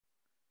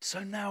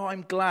So now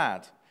I'm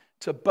glad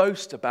to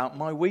boast about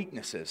my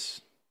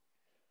weaknesses,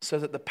 so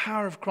that the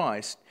power of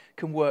Christ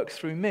can work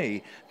through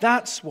me.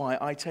 That's why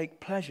I take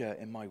pleasure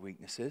in my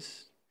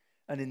weaknesses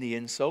and in the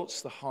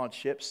insults, the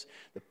hardships,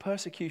 the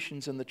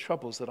persecutions, and the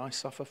troubles that I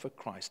suffer for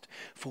Christ.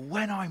 For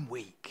when I'm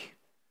weak,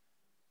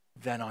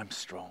 then I'm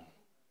strong.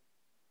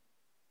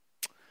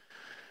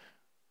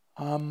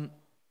 On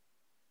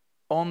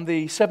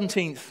the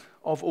 17th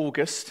of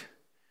August,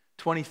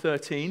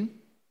 2013,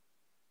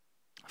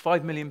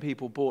 5 million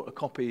people bought a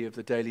copy of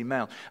the Daily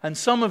Mail. And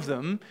some of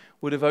them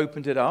would have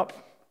opened it up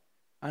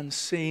and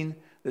seen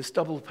this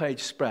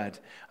double-page spread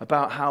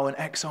about how an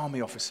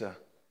ex-army officer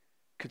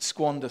could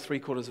squander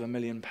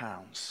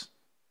 £750,000,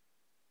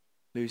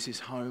 lose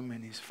his home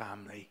and his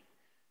family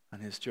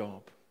and his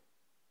job.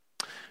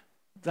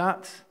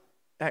 That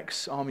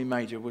ex-army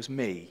major was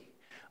me.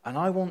 And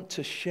I want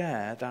to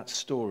share that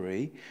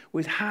story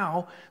with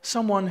how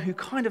someone who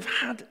kind of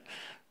had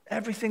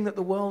everything that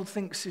the world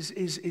thinks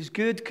is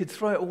good could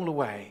throw it all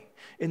away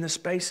in the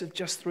space of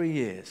just 3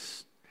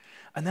 years.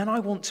 And then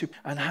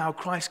and how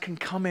Christ can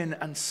come in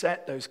and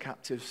set those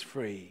captives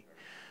free.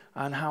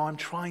 And how I'm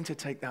trying to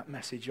take that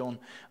message on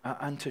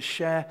and to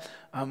share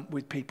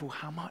with people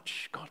how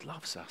much God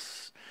loves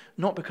us.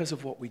 Not because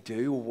of what we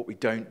do or what we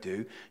don't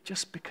do,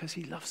 just because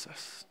he loves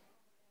us.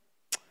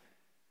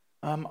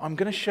 I'm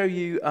going to show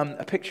you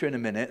a picture in a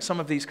minute. Some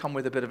of these come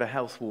with a bit of a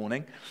health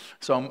warning,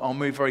 so I'll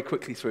move very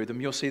quickly through them.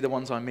 You'll see the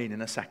ones I mean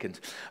in a second.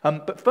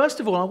 But first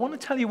of all, I want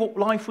to tell you what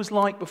life was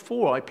like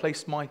before I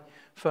placed my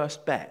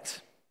first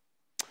bet.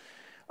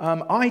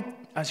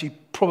 As you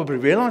probably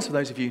realise, for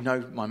those of you who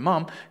know my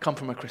mum, come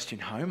from a Christian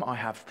home. I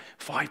have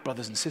 5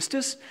 brothers and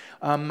sisters,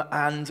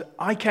 and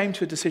I came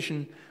to a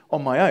decision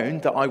on my own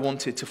that I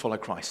wanted to follow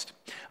Christ.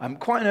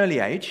 Quite an early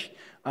age.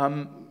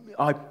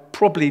 I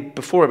probably,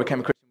 before I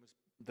became a Christian,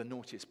 was the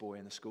naughtiest boy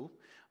in the school.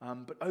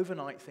 But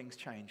overnight things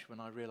changed when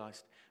I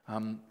realised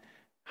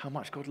how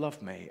much God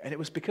loved me. And it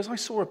was because I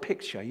saw a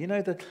picture, you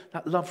know,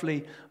 that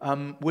lovely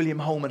William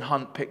Holman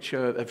Hunt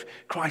picture of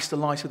Christ the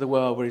light of the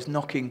world, where he's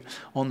knocking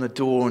on the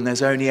door and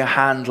there's only a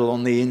handle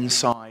on the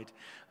inside.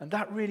 And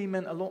that really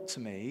meant a lot to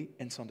me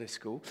in Sunday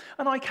school.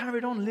 And I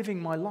carried on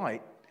living my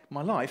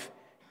life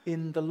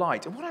in the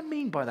light. And what I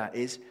mean by that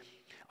is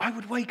I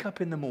would wake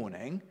up in the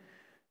morning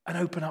and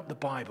open up the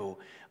Bible,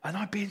 and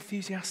I'd be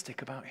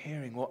enthusiastic about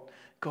hearing what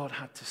God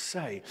had to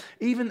say.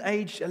 Even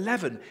aged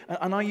 11,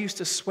 and I used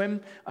to swim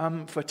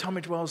for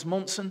Tunbridge Wells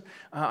Monson.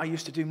 I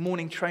used to do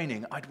morning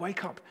training. I'd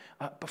wake up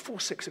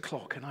before 6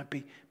 o'clock, and I'd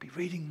be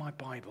reading my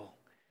Bible.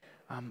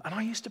 And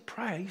I used to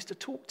pray. I used to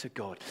talk to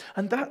God.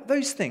 And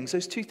those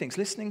two things,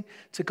 listening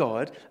to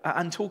God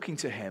and talking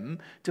to him,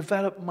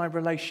 developed my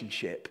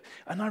relationship.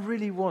 And I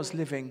really was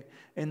living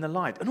in the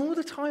light. And all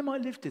the time I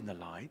lived in the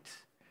light,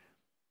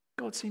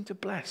 God seemed to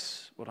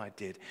bless what I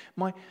did.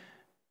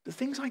 The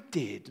things I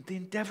did, the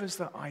endeavors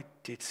that I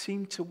did,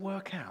 seemed to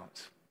work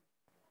out.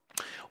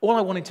 All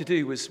I wanted to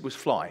do was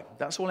fly.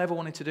 That's all I ever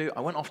wanted to do. I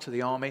went off to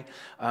the army,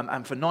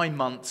 and for 9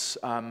 months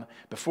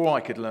before I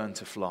could learn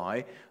to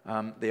fly,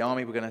 the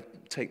army were going to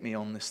take me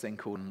on this thing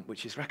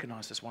which is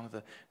recognized as one of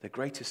the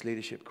greatest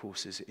leadership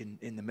courses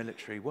in the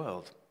military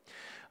world.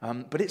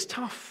 But it's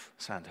tough,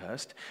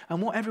 Sandhurst, and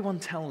what everyone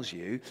tells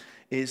you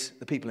is,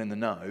 the people in the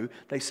know,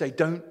 they say,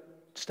 don't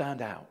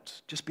stand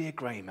out. Just be a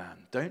grey man.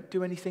 Don't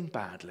do anything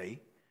badly,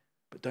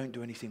 but don't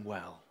do anything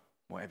well,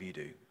 whatever you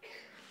do.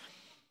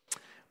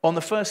 On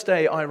the first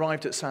day I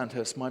arrived at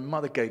Sandhurst, my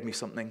mother gave me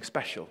something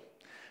special.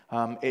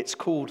 It's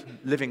called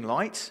Living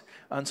Light,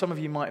 and some of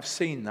you might have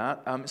seen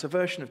that. It's a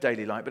version of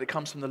Daily Light, but it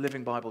comes from the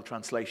Living Bible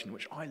translation,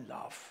 which I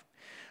love.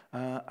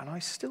 And I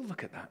still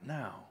look at that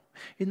now.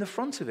 In the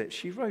front of it,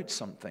 she wrote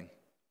something.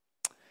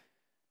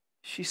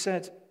 She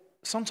said,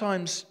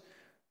 sometimes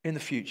in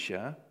the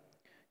future,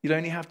 you'll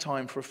only have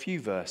time for a few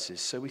verses,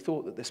 so we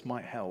thought that this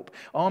might help.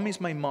 Armies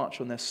may march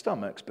on their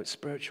stomachs, but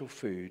spiritual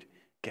food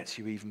gets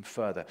you even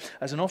further.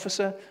 As an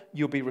officer,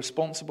 you'll be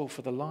responsible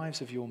for the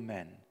lives of your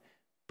men,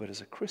 but as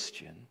a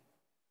Christian,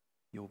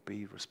 you'll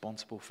be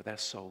responsible for their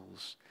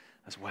souls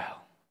as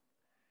well.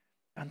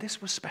 And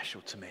this was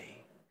special to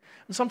me.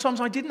 And sometimes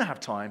I didn't have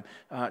time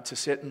to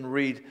sit and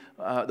read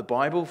the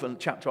Bible from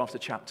chapter after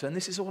chapter, and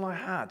this is all I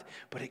had,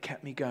 but it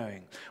kept me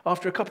going.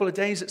 After a couple of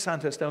days at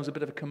Sandhurst, there was a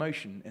bit of a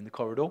commotion in the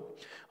corridor.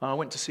 I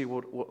went to see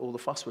what all the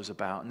fuss was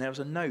about, and there was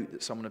a note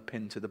that someone had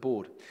pinned to the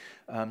board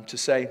to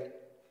say,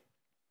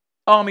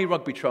 Army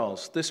rugby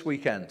trials this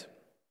weekend.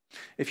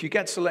 If you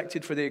get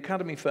selected for the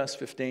Academy First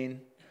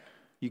 15,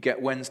 you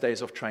get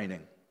Wednesdays off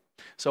training.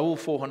 So all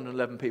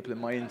 411 people in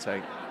my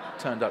intake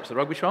turned up to the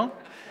rugby trial.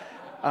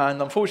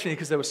 And unfortunately,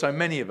 because there were so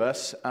many of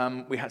us,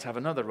 we had to have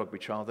another rugby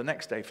trial the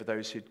next day for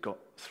those who'd got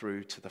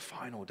through to the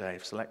final day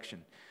of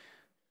selection.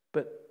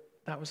 But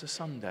that was a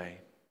Sunday.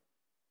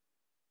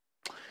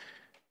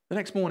 The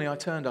next morning, I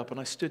turned up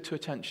and I stood to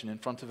attention in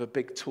front of a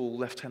big, tall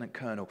lieutenant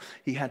colonel.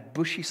 He had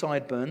bushy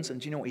sideburns,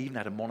 and do you know what? He even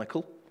had a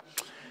monocle.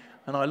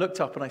 And I looked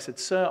up and I said,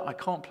 "Sir, I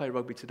can't play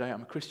rugby today.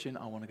 I'm a Christian.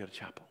 I want to go to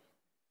chapel."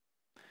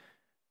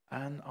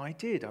 And I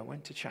did. I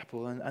went to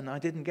chapel, and I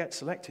didn't get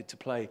selected to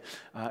play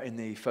in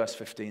the first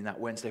 15 that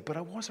Wednesday, but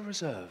I was a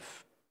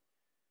reserve.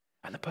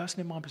 And the person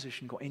in my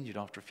position got injured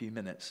after a few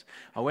minutes.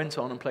 I went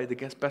on and played the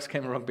best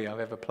game of rugby I've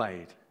ever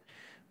played.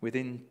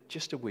 Within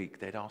just a week,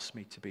 they'd asked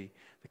me to be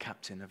the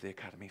captain of the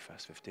academy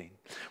first 15,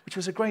 which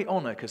was a great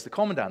honour because the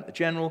commandant, the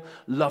general,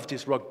 loved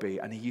his rugby,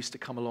 and he used to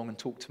come along and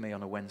talk to me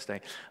on a Wednesday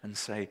and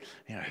say,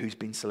 who's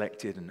been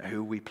selected and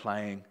who are we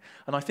playing?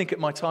 And I think at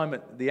my time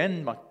at the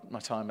end, my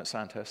time at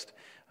Sandhurst,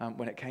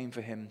 when it came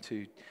for him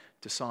to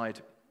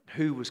decide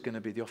who was going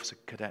to be the officer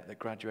cadet that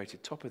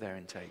graduated top of their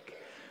intake,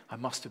 I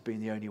must have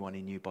been the only one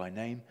he knew by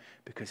name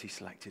because he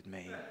selected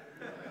me.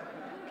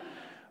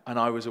 And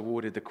I was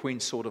awarded the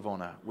Queen's Sword of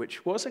Honour,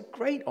 which was a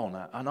great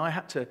honour. And I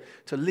had to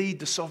lead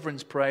the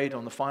Sovereign's Parade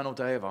on the final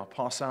day of our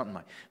pass out. And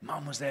my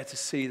mum was there to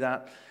see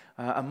that.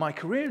 And my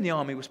career in the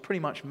army was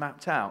pretty much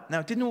mapped out. Now,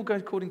 it didn't all go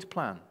according to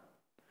plan.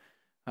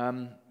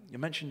 You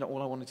mentioned that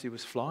all I wanted to do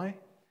was fly.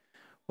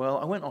 Well,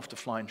 I went off to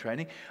flying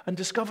training and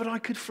discovered I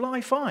could fly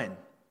fine.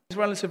 It's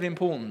relatively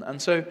important.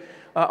 And so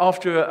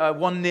after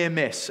one near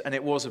miss, and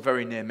it was a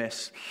very near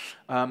miss,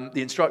 the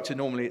instructor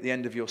normally at the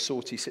end of your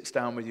sortie sits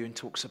down with you and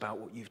talks about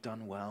what you've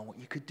done well, what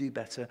you could do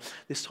better.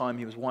 This time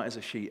he was white as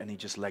a sheet and he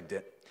just legged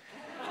it.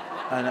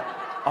 And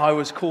I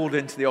was called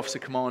into the officer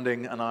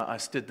commanding, and I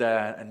stood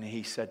there, and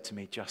he said to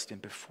me, Justyn,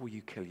 before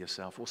you kill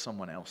yourself or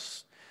someone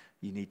else,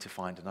 you need to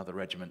find another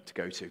regiment to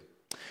go to.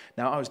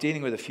 Now, I was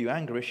dealing with a few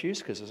anger issues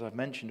because, as I've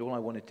mentioned, all I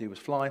wanted to do was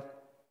fly.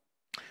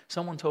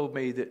 Someone told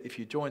me that if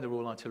you join the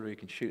Royal Artillery, you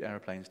can shoot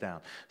aeroplanes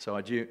down. So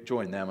I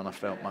joined them, and I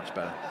felt much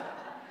better.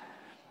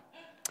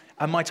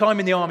 And my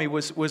time in the army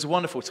was a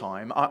wonderful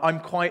time. I'm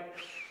quite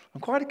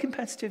a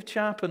competitive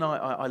chap, and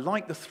I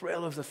like the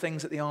thrill of the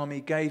things that the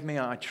army gave me.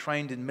 I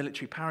trained in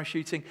military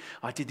parachuting.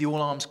 I did the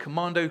All-Arms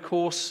Commando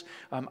course.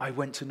 I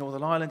went to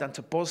Northern Ireland and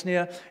to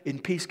Bosnia in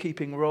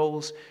peacekeeping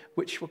roles,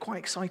 which were quite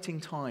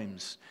exciting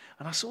times.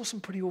 And I saw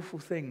some pretty awful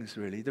things,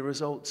 really, the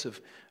results of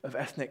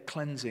ethnic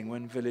cleansing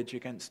when village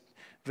against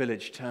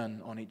village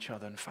turn on each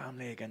other and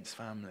family against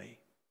family.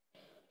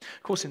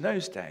 Of course, in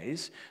those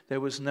days, there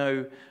was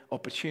no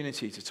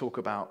opportunity to talk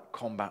about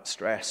combat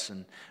stress,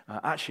 and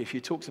actually, if you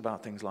talked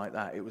about things like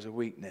that, it was a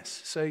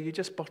weakness. So you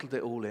just bottled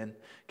it all in,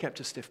 kept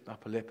a stiff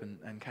upper lip,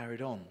 and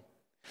carried on.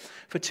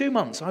 For 2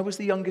 months, I was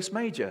the youngest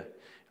major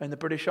in the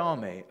British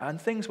Army, and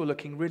things were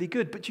looking really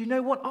good. But you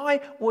know what? I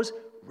was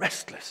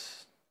restless.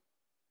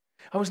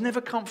 I was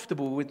never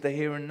comfortable with the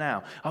here and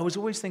now. I was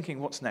always thinking,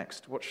 what's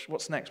next?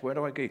 What's next? Where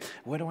do I go?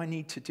 What do I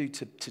need to do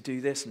to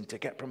do this and to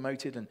get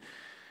promoted? And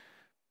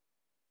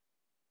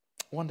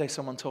one day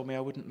someone told me I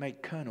wouldn't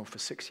make colonel for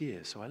 6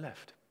 years, so I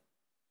left.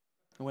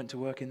 I went to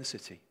work in the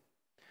city.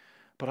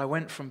 But I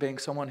went from being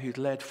someone who'd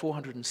led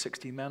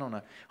 460 men on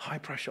a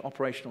high-pressure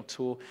operational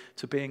tour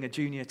to being a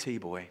junior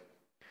T-boy.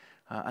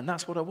 And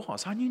that's what I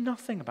was. I knew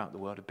nothing about the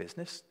world of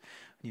business.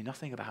 I knew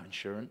nothing about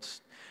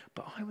insurance.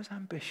 But I was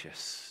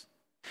ambitious.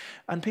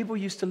 And people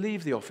used to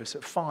leave the office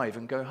at 5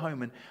 and go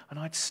home, and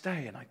I'd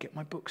stay and I'd get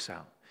my books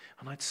out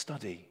and I'd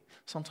study,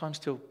 sometimes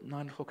till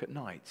 9 o'clock at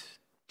night.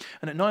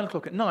 And at 9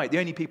 o'clock at night, the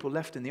only people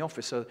left in the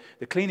office are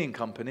the cleaning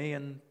company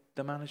and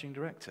the managing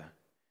director.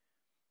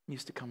 He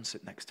used to come and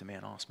sit next to me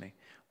and ask me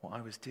what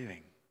I was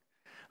doing.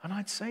 And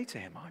I'd say to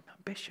him, I'm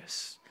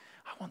ambitious.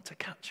 I want to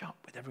catch up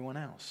with everyone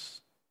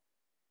else.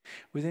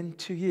 Within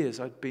 2 years,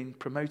 I'd been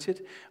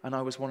promoted, and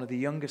I was one of the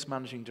youngest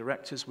managing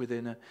directors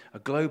within a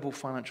global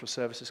financial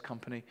services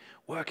company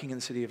working in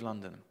the City of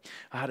London.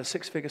 I had a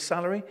 6-figure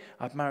salary.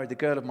 I'd married the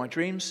girl of my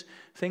dreams.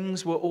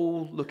 Things were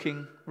all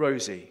looking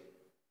rosy.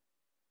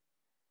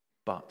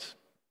 But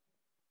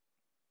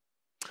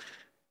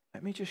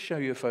let me just show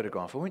you a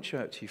photograph. I won't show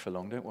it to you for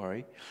long, don't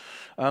worry.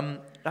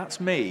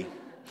 That's me.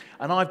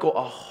 And I've got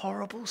a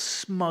horrible,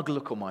 smug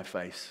look on my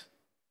face.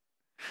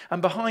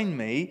 And behind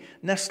me,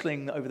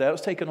 nestling over there, it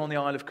was taken on the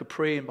Isle of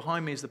Capri, and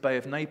behind me is the Bay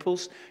of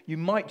Naples. You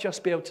might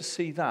just be able to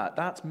see that.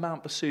 That's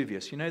Mount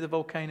Vesuvius. You know the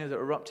volcano that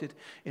erupted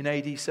in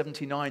AD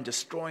 79,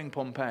 destroying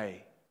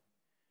Pompeii?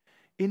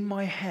 In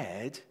my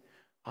head,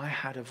 I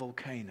had a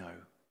volcano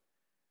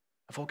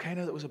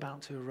that was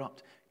about to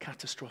erupt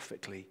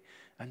catastrophically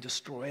and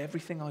destroy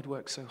everything I'd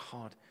worked so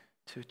hard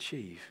to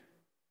achieve.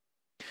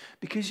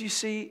 Because you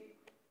see,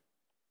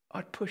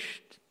 I'd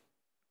pushed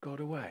God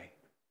away.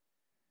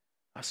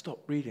 I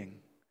stopped reading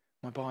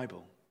my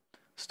Bible,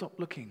 stopped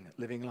looking at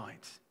Living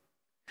Light.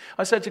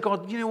 I said to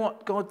God, you know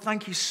what, God,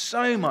 thank you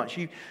so much.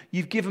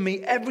 You've given me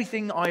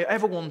everything I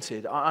ever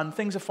wanted, and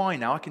things are fine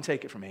now. I can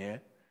take it from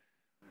here.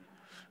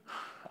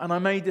 And I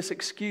made this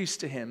excuse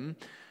to him.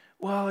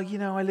 Well, you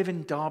know, I live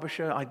in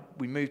Derbyshire.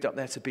 We moved up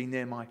there to be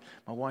near my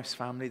wife's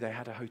family. They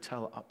had a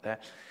hotel up there.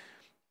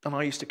 And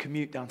I used to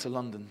commute down to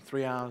London,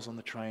 3 hours on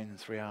the train and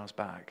 3 hours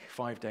back,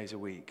 5 days a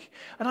week.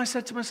 And I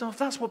said to myself,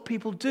 that's what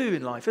people do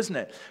in life, isn't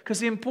it? Because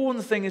the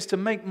important thing is to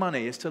make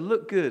money, is to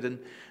look good.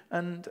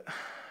 And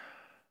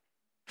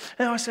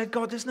I said,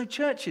 God, there's no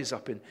churches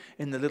up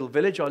in the little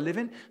village I live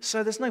in,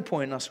 so there's no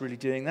point in us really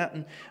doing that.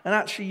 And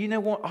actually, you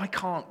know what? I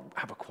can't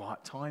have a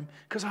quiet time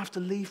because I have to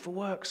leave for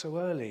work so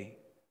early.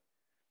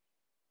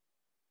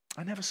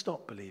 I never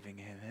stopped believing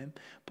in him,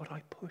 but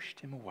I pushed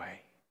him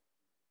away.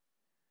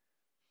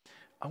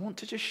 I want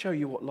to just show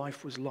you what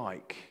life was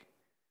like,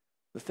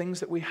 the things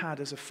that we had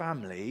as a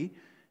family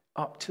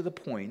up to the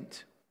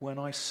point when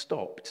I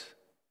stopped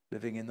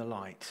living in the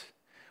light.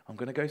 I'm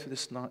going to go through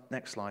this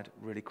next slide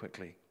really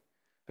quickly.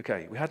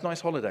 Okay, we had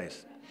nice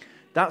holidays.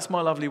 That's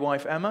my lovely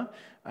wife, Emma.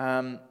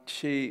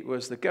 She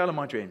was the girl of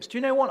my dreams. Do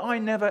you know what? I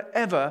never,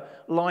 ever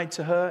lied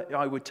to her.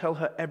 I would tell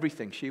her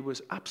everything. She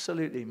was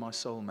absolutely my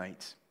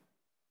soulmate.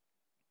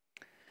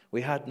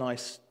 We had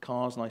nice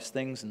cars, nice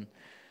things, and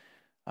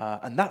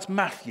that's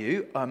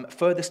Matthew,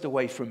 furthest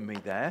away from me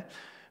there.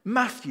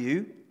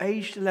 Matthew,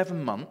 aged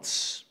 11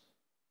 months,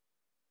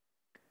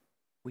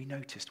 we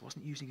noticed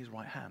wasn't using his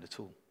right hand at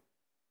all.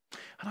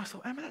 And I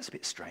thought, Emma, that's a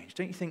bit strange.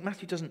 Don't you think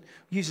Matthew doesn't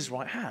use his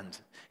right hand?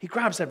 He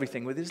grabs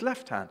everything with his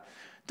left hand.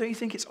 Don't you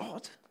think it's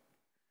odd?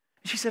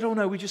 And she said, oh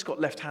no, we just got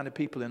left-handed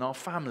people in our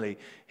family.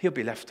 He'll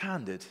be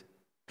left-handed.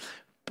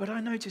 But I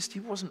noticed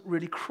he wasn't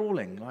really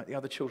crawling like the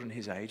other children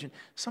his age, and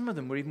some of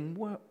them were even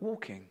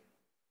walking.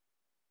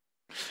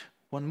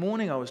 One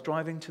morning I was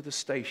driving to the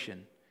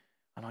station,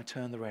 and I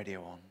turned the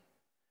radio on,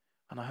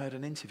 and I heard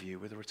an interview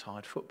with a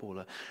retired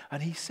footballer,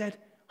 and he said,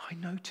 I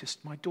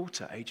noticed my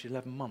daughter, aged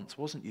 11 months,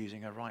 wasn't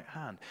using her right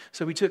hand.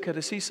 So we took her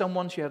to see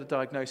someone. She had a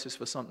diagnosis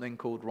for something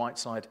called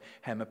right-side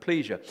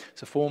hemiplegia.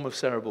 It's a form of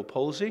cerebral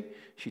palsy.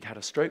 She'd had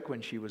a stroke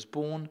when she was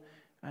born,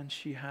 and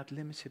she had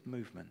limited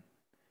movement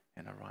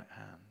in her right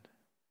hand.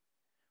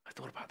 I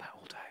thought about that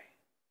all day.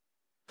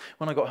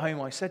 When I got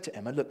home, I said to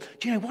Emma, look,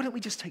 do you know, why don't we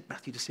just take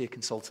Matthew to see a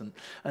consultant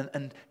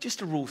and just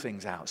to rule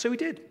things out? So we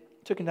did.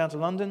 Took him down to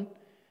London.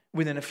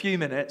 Within a few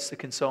minutes, the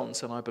consultant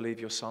said, I believe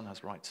your son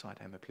has right-side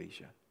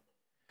hemiplegia.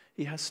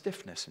 He has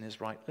stiffness in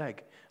his right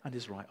leg and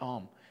his right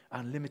arm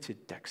and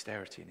limited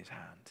dexterity in his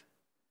hand.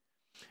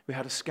 We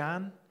had a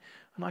scan,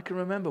 and I can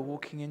remember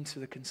walking into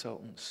the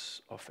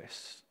consultant's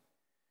office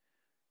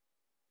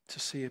to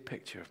see a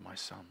picture of my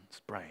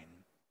son's brain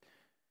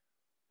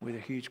with a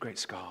huge, great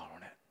scar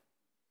on it.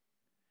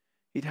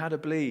 He'd had a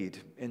bleed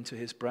into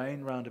his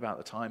brain round about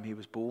the time he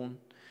was born,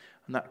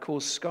 and that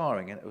caused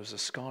scarring, and it was a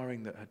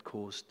scarring that had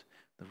caused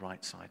the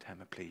right-side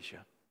hemiplegia.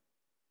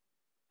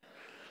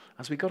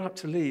 As we got up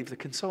to leave, the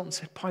consultant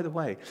said, by the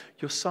way,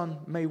 your son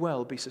may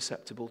well be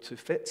susceptible to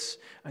fits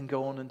and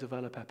go on and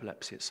develop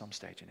epilepsy at some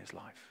stage in his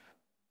life.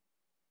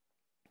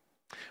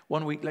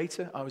 1 week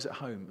later, I was at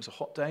home. It was a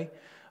hot day.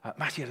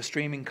 Matthew had a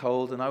streaming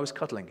cold, and I was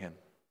cuddling him,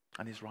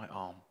 and his right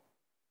arm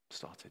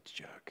started to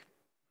jerk.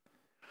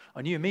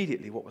 I knew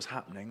immediately what was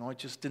happening. I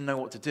just didn't know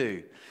what to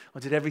do. I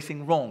did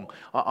everything wrong.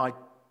 I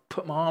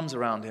put my arms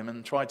around him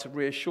and tried to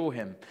reassure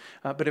him.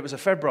 But it was a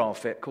febrile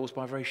fit caused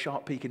by a very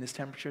sharp peak in his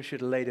temperature.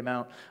 Should have laid him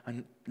out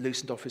and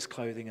loosened off his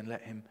clothing and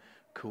let him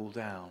cool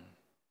down.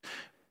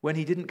 When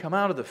he didn't come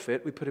out of the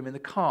fit, we put him in the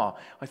car.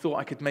 I thought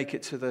I could make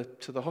it to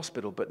the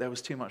hospital, but there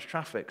was too much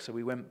traffic, so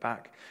we went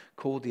back,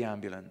 called the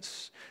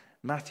ambulance.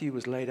 Matthew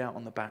was laid out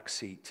on the back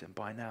seat, and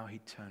by now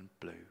he'd turned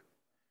blue.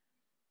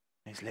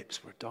 His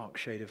lips were a dark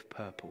shade of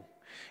purple.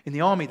 In the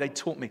army, they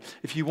taught me,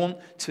 if you want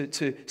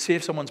to see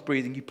if someone's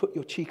breathing, you put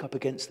your cheek up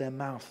against their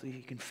mouth so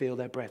you can feel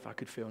their breath. I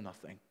could feel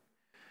nothing.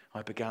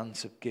 I began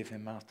to give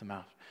him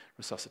mouth-to-mouth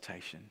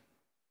resuscitation.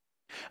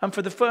 And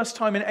for the first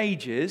time in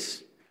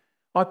ages,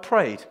 I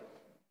prayed.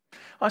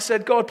 I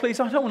said, God, please,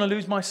 I don't want to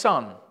lose my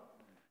son.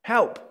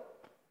 Help.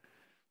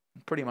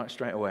 And pretty much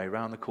straight away,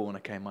 round the corner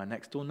came my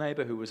next-door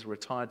neighbour, who was a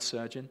retired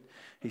surgeon.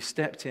 He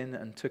stepped in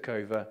and took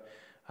over.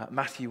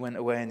 Matthew went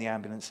away in the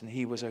ambulance, and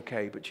he was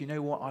okay. But you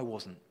know what? I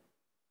wasn't.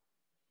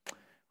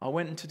 I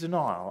went into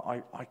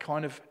denial. I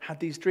kind of had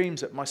these dreams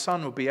that my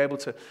son would be able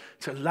to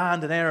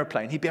land an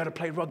aeroplane. He'd be able to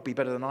play rugby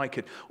better than I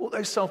could. All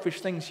those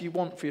selfish things you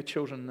want for your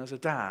children as a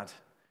dad.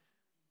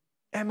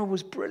 Emma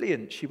was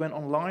brilliant. She went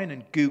online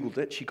and Googled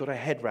it. She got her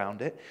head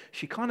round it.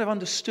 She kind of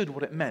understood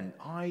what it meant.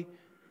 I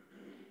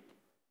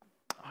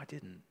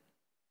didn't.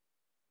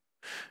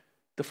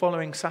 The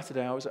following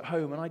Saturday, I was at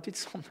home and I did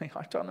something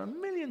I've done a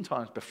million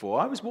times before.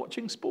 I was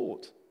watching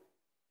sport.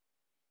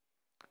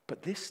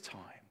 But this time,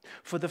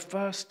 for the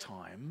first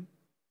time,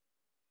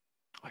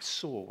 I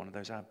saw one of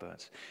those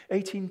adverts.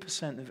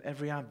 18% of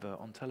every advert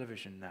on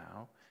television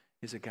now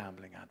is a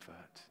gambling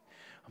advert.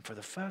 And for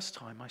the first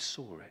time, I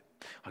saw it.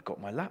 I got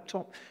my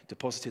laptop,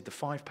 deposited the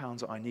 £5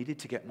 that I needed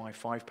to get my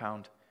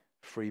 £5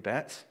 free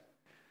bet,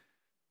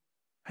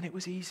 and it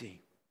was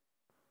easy.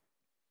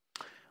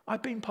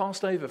 I'd been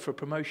passed over for a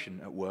promotion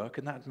at work,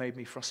 and that had made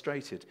me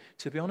frustrated.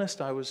 To be honest,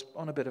 I was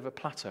on a bit of a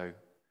plateau.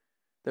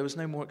 There was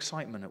no more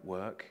excitement at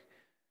work,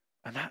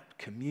 and that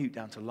commute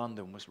down to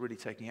London was really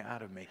taking it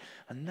out of me.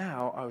 And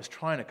now I was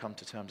trying to come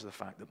to terms with the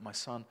fact that my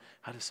son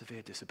had a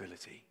severe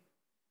disability.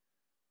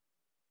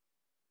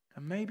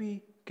 And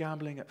maybe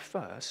gambling at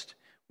first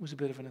was a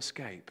bit of an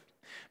escape,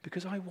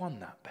 because I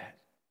won that bet.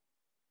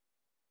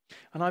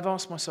 And I've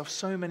asked myself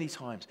so many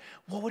times,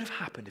 what would have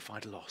happened if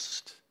I'd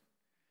lost?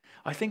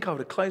 I think I would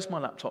have closed my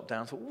laptop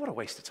down and thought, what a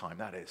waste of time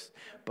that is.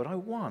 But I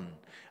won.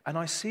 And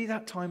I see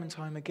that time and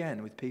time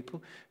again with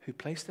people who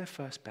place their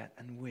first bet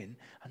and win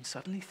and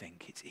suddenly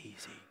think it's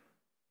easy.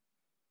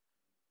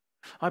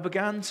 I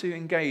began to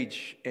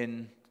engage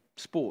in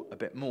sport a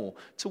bit more,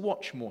 to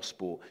watch more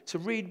sport, to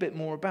read a bit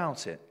more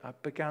about it. I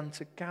began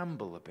to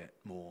gamble a bit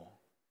more.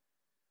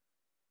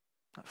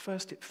 At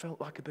first, it felt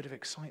like a bit of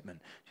excitement.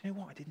 Do you know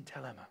what? I didn't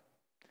tell Emma.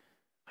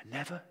 I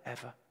never,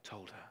 ever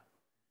told her.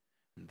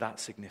 And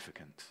that's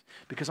significant,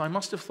 because I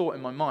must have thought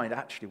in my mind,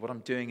 actually, what I'm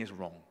doing is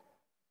wrong.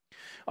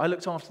 I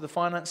looked after the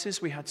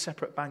finances. We had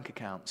separate bank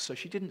accounts, so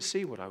she didn't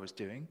see what I was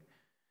doing.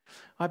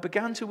 I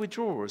began to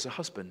withdraw as a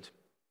husband.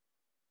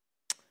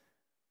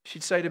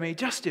 She'd say to me,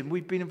 Justyn,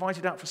 we've been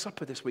invited out for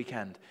supper this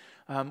weekend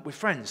with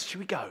friends. Should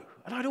we go?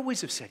 And I'd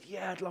always have said,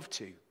 yeah, I'd love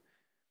to.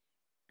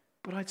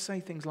 But I'd say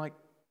things like,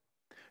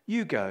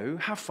 you go,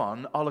 have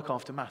fun, I'll look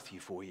after Matthew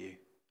for you.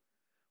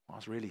 What I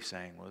was really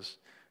saying was,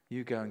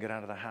 you go and get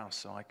out of the house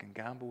so I can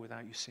gamble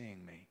without you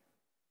seeing me.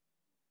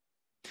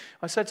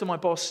 I said to my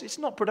boss, it's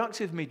not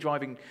productive me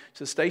driving to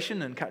the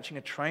station and catching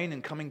a train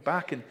and coming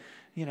back. And,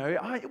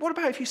 what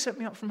about if you set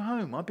me up from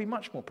home? I'd be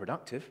much more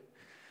productive.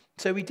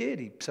 So he did.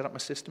 He set up my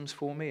systems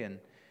for me, and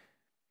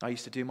I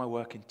used to do my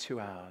work in 2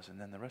 hours, and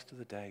then the rest of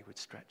the day would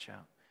stretch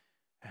out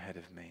ahead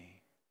of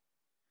me.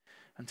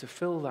 And to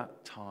fill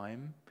that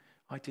time,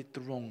 I did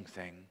the wrong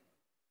thing.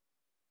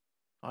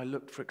 I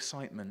looked for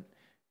excitement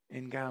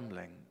in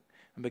gambling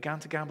and began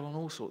to gamble on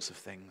all sorts of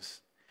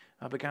things.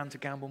 I began to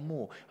gamble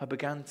more. I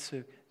began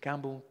to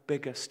gamble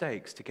bigger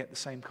stakes to get the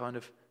same kind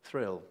of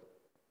thrill.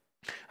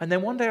 And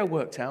then one day I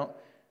worked out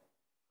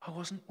I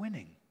wasn't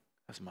winning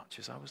as much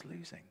as I was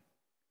losing.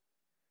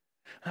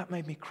 That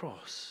made me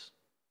cross.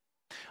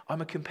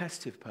 I'm a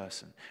competitive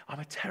person. I'm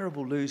a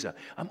terrible loser.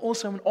 I'm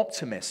also an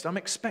optimist. I'm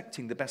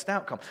expecting the best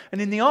outcome.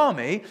 And in the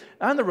army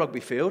and the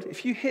rugby field,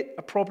 if you hit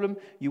a problem,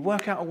 you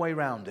work out a way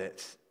around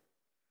it.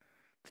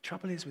 The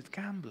trouble is with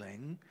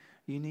gambling,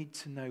 you need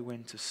to know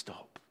when to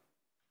stop.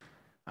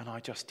 And I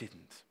just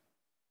didn't.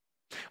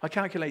 I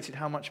calculated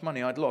how much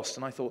money I'd lost,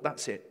 and I thought,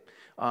 that's it.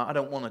 I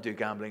don't want to do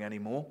gambling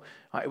anymore.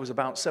 It was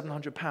about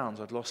 £700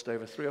 I'd lost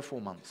over 3 or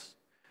 4 months.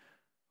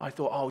 I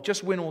thought, I'll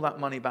just win all that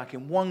money back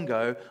in one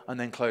go and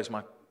then close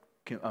my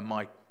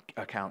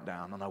account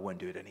down, and I won't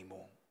do it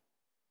anymore.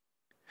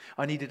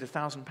 I needed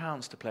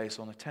 £1,000 to place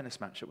on a tennis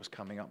match that was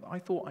coming up. I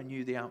thought I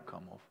knew the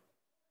outcome of.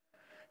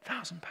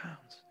 £1,000.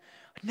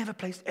 I'd never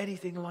placed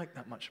anything like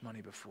that much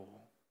money before.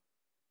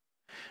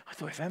 I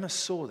thought if Emma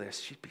saw this,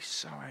 she'd be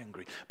so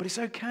angry. But it's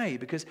okay,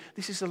 because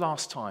this is the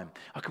last time.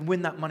 I can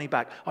win that money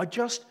back. I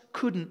just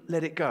couldn't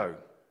let it go.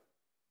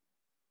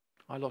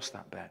 I lost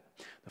that bet.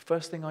 The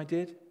first thing I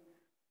did,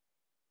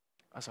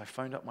 as I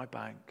phoned up my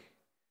bank,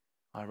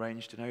 I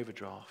arranged an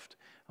overdraft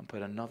and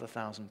put another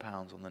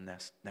 £1,000 on the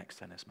next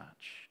tennis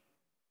match.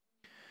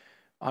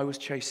 I was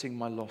chasing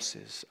my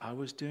losses. I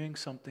was doing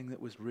something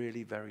that was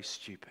really very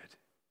stupid.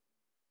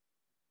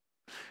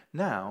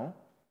 Now,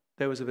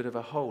 there was a bit of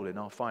a hole in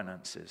our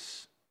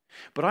finances.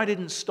 But I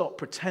didn't stop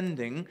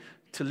pretending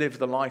to live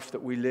the life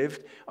that we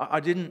lived. I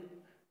didn't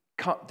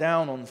cut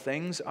down on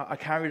things. I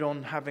carried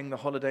on having the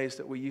holidays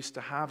that we used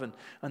to have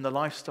and the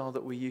lifestyle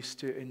that we used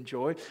to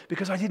enjoy,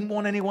 because I didn't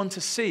want anyone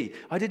to see.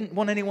 I didn't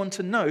want anyone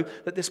to know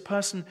that this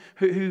person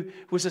who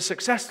was a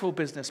successful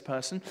business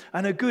person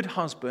and a good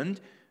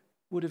husband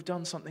would have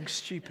done something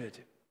stupid.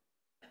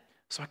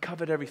 So I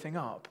covered everything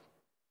up.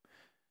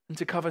 And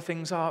to cover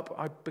things up,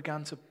 I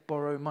began to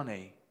borrow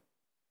money.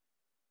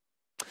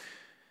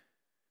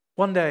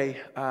 One day,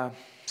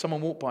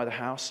 someone walked by the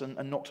house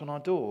and knocked on our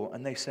door,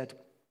 and they said,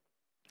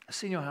 I've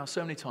seen your house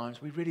so many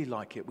times, we really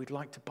like it, we'd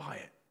like to buy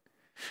it.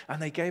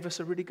 And they gave us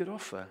a really good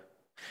offer.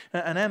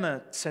 And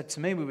Emma said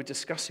to me, we were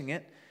discussing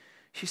it,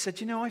 she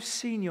said, I've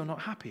seen you're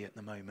not happy at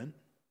the moment.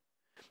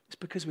 It's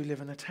because we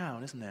live in a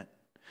town, isn't it?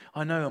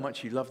 I know how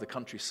much you love the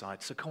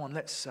countryside, so come on,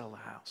 let's sell the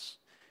house.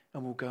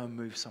 And we'll go and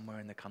move somewhere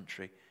in the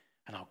country,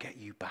 and I'll get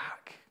you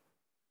back.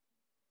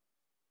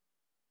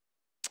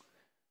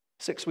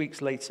 6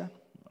 weeks later,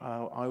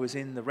 I was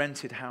in the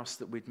rented house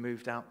that we'd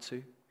moved out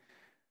to.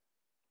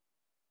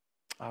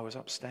 I was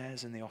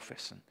upstairs in the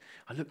office, and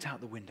I looked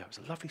out the window. It was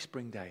a lovely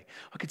spring day.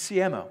 I could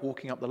see Emma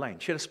walking up the lane.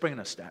 She had a spring in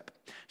her step.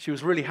 She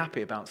was really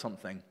happy about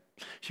something.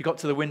 She got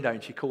to the window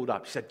and she called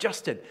up. She said,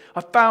 Justyn, I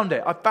found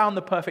it. I found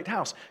the perfect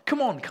house.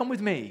 Come on, come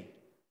with me.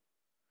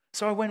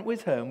 So I went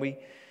with her, and we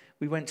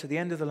went to the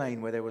end of the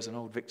lane where there was an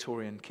old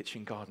Victorian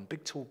kitchen garden,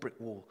 big tall brick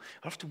wall.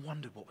 I often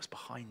wondered what was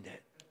behind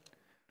it.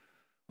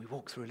 We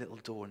walked through a little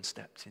door and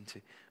stepped into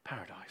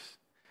paradise.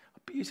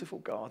 A beautiful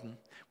garden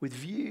with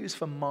views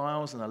for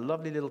miles and a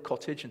lovely little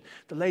cottage. And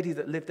the lady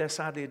that lived there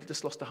sadly had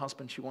just lost her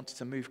husband. She wanted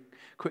to move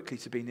quickly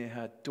to be near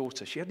her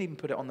daughter. She hadn't even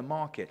put it on the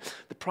market.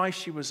 The price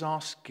she was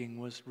asking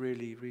was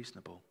really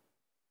reasonable.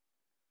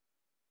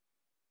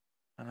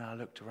 And I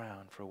looked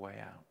around for a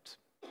way out.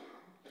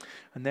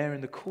 And there in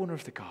the corner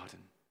of the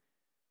garden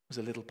was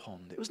a little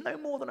pond. It was no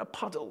more than a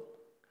puddle.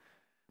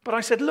 But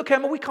I said, look,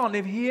 Emma, we can't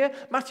live here.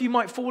 Matthew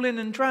might fall in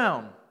and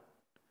drown.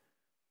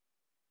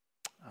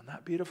 And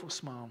that beautiful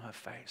smile on her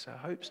face, her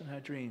hopes and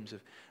her dreams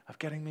of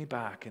getting me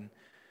back and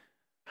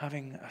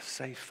having a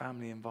safe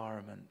family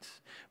environment.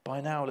 By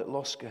now, little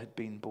Oscar had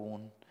been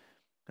born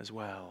as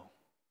well.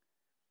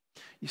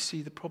 You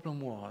see, the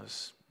problem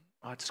was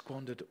I'd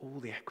squandered all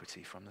the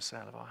equity from the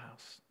sale of our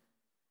house.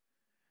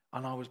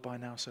 And I was by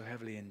now so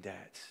heavily in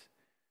debt,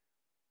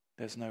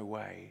 there's no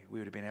way we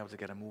would have been able to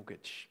get a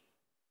mortgage.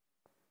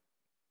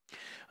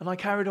 And I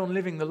carried on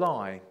living the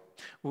lie.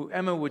 Well,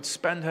 Emma would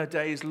spend her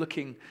days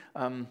looking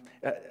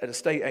at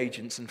estate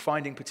agents and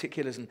finding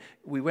particulars, and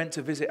we went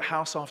to visit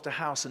house after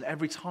house, and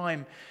every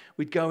time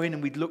we'd go in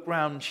and we'd look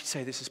round and she'd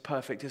say, "This is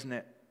perfect, isn't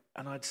it?"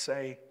 And I'd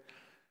say,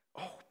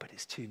 "Oh, but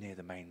it's too near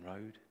the main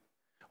road,"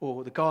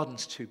 or "The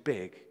garden's too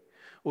big,"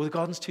 or "The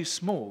garden's too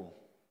small."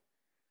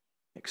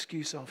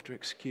 Excuse after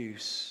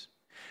excuse.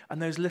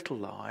 And those little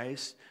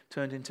lies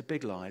turned into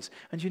big lies.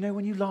 And you know,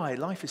 when you lie,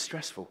 life is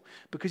stressful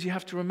because you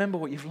have to remember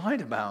what you've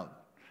lied about.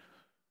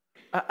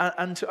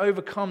 And to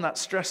overcome that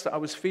stress that I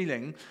was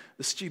feeling,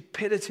 the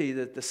stupidity,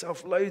 the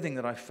self-loathing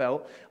that I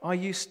felt, I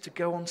used to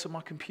go onto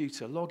my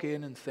computer, log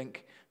in and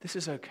think, this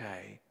is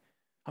okay.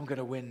 I'm going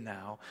to win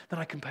now. Then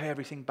I can pay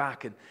everything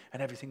back and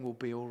everything will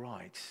be all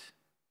right.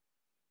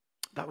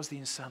 That was the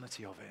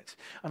insanity of it.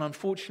 And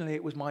unfortunately,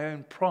 it was my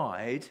own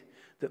pride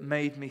that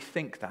made me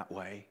think that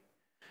way.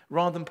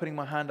 Rather than putting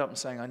my hand up and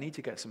saying, I need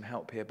to get some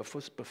help here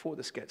before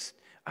this gets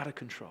out of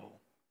control.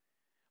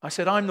 I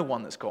said, I'm the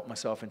one that's got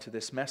myself into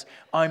this mess.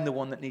 I'm the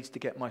one that needs to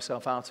get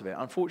myself out of it.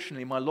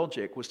 Unfortunately, my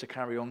logic was to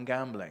carry on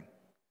gambling.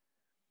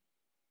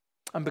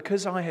 And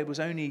because I was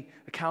only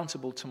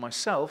accountable to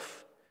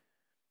myself,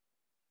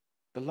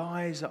 the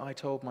lies that I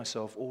told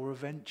myself, or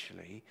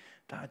eventually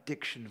that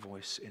addiction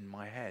voice in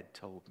my head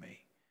told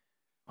me,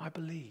 I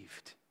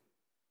believed.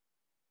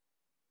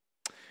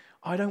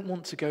 I don't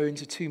want to go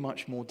into too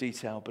much more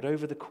detail, but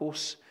over the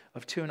course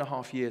of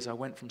 2.5 years, I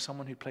went from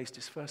someone who placed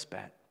his first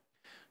bet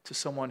to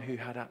someone who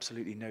had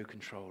absolutely no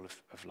control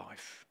of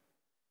life.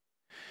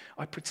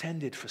 I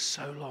pretended for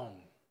so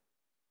long.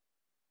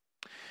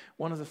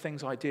 One of the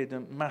things I did,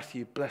 and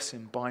Matthew, bless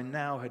him, by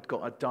now had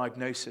got a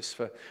diagnosis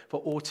for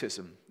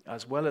autism,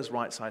 as well as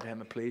right-side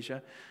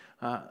hemiplegia,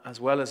 as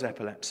well as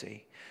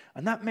epilepsy.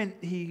 And that meant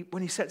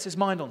when he sets his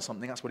mind on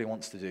something, that's what he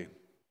wants to do.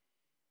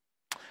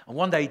 And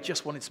one day he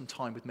just wanted some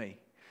time with me.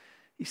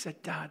 He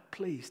said, Dad,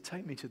 please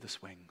take me to the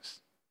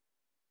swings.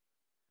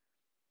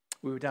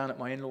 We were down at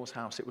my in-laws'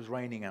 house. It was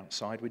raining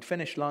outside. We'd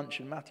finished lunch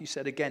and Matthew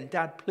said again,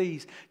 Dad,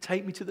 please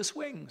take me to the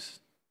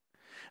swings.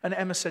 And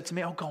Emma said to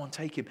me, oh, go on,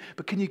 take him.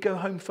 But can you go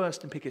home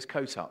first and pick his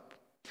coat up?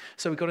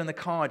 So we got in the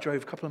car. I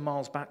drove a couple of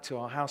miles back to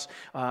our house.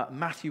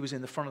 Matthew was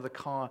in the front of the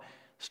car,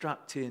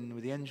 strapped in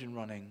with the engine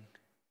running.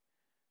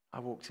 I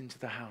walked into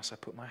the house. I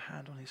put my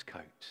hand on his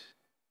coat.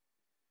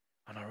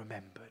 And I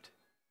remembered.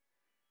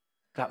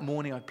 That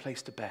morning I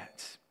placed a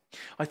bet.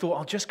 I thought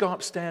I'll just go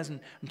upstairs and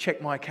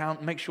check my account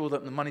and make sure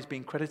that the money's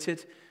been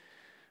credited.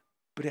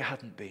 But it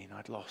hadn't been.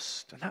 I'd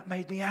lost. And that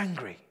made me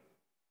angry.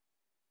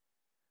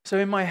 So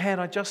in my head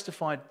I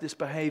justified this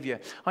behavior.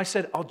 I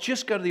said, I'll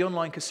just go to the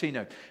online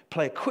casino,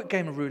 play a quick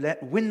game of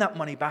roulette, win that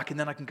money back, and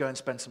then I can go and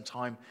spend some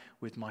time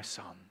with my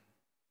son.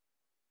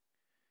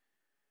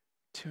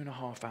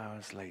 2.5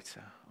 hours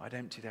later, I'd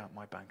emptied out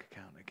my bank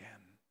account again.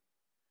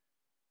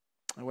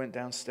 I went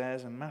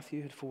downstairs and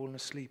Matthew had fallen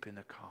asleep in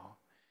the car.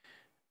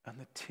 And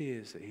the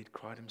tears that he'd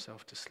cried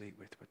himself to sleep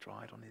with were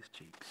dried on his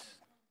cheeks.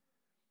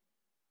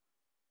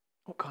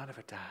 What kind of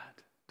a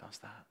dad does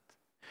that?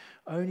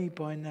 Only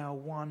by now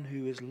one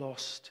who is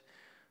lost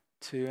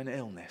to an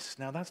illness.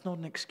 Now that's not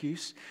an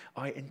excuse.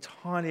 I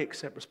entirely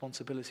accept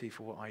responsibility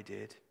for what I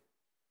did.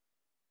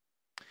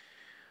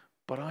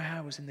 But I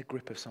was in the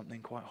grip of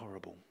something quite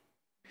horrible.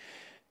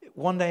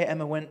 One day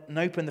Emma went and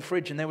opened the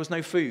fridge and there was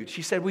no food.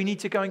 She said, we need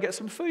to go and get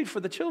some food for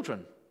the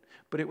children.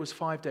 But it was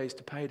 5 days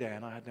to payday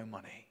and I had no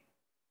money.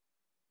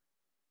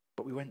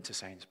 But we went to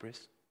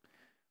Sainsbury's.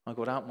 I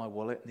got out my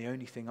wallet and the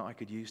only thing that I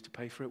could use to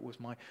pay for it was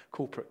my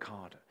corporate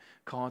card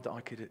that I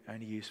could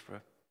only use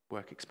for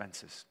work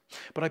expenses.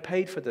 But I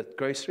paid for the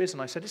groceries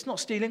and I said, it's not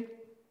stealing.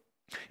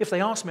 If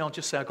they ask me, I'll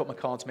just say I got my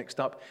cards mixed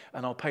up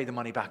and I'll pay the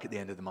money back at the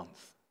end of the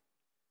month.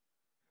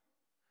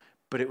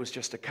 But it was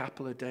just a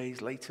couple of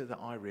days later that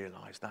I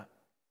realized that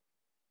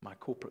my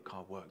corporate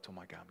card worked on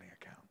my gambling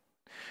account.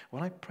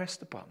 When I pressed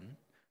the button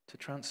to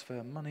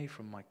transfer money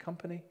from my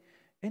company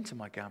into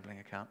my gambling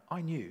account,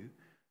 I knew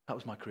that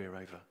was my career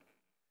over.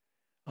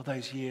 All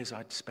those years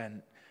I'd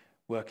spent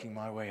working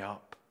my way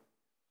up,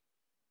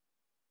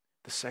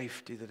 the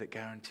safety that it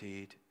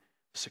guaranteed,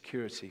 the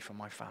security for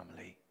my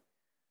family,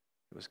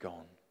 it was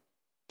gone.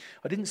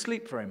 I didn't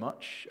sleep very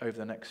much over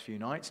the next few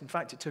nights. In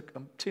fact, it took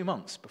 2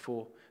 months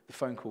before the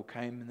phone call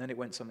came, and then it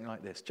went something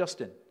like this.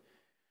 Justyn,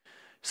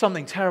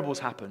 something terrible's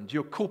happened.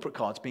 Your corporate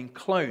card's been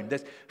cloned.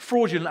 There's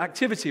fraudulent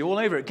activity all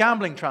over it,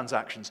 gambling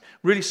transactions.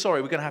 Really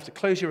sorry, we're going to have to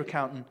close your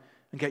account and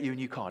get you a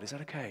new card. Is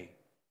that okay?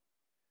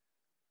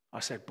 I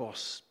said,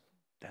 boss,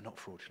 they're not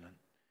fraudulent.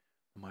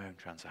 They're my own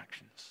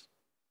transactions.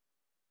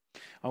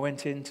 I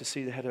went in to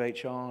see the head of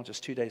HR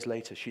just 2 days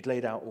later. She'd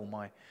laid out all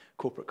my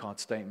corporate card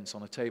statements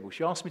on a table.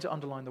 She asked me to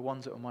underline the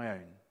ones that were my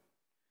own.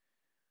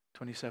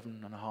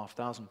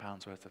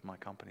 £27,500 worth of my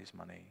company's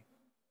money.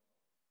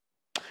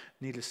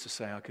 Needless to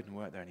say, I couldn't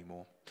work there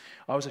anymore.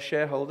 I was a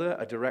shareholder,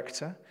 a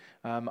director.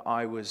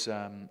 I was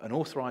an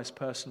authorized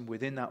person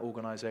within that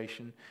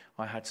organization.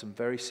 I had some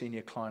very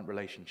senior client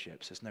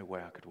relationships. There's no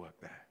way I could work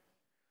there.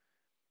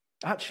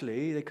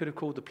 Actually, they could have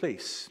called the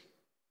police.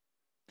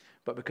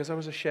 But because I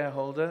was a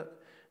shareholder,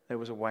 there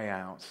was a way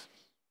out.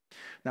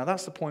 Now,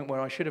 that's the point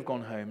where I should have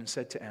gone home and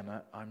said to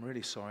Emma, I'm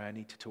really sorry, I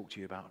need to talk to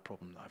you about a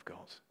problem that I've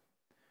got.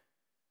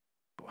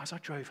 But as I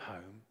drove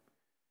home,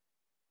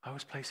 I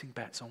was placing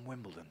bets on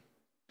Wimbledon.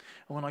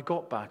 And when I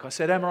got back, I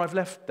said, Emma, I've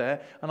left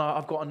there and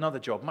I've got another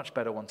job, much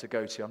better one to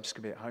go to. I'm just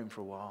going to be at home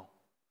for a while.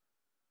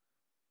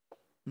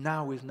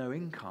 Now, with no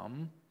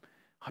income,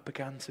 I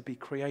began to be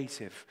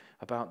creative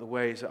about the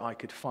ways that I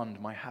could fund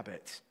my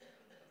habit.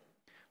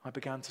 I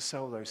began to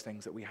sell those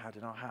things that we had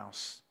in our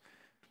house.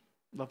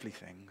 Lovely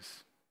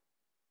things.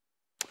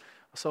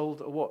 I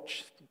sold a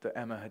watch that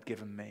Emma had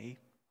given me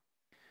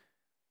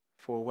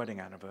for a wedding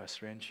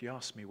anniversary, and she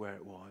asked me where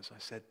it was. I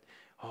said,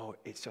 oh,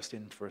 it's just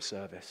in for a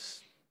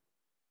service.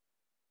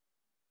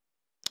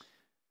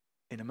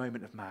 In a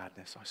moment of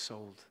madness, I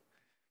sold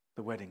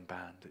the wedding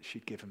band that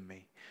she'd given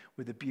me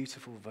with a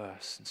beautiful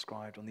verse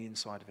inscribed on the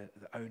inside of it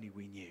that only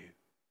we knew.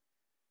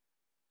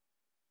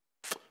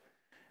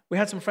 We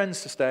had some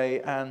friends to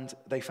stay, and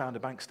they found a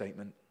bank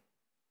statement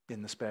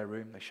in the spare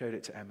room. They showed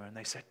it to Emma, and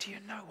they said, do you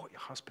know what your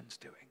husband's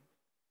doing?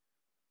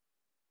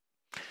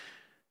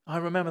 I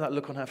remember that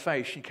look on her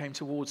face. She came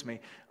towards me,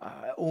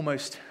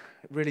 almost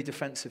really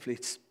defensively,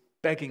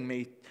 begging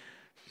me,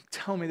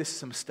 tell me this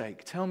is a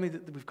mistake. Tell me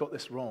that we've got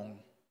this wrong.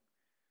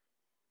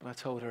 But I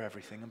told her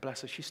everything, and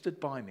bless her, she stood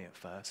by me at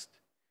first.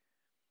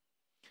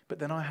 But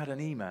then I had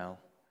an email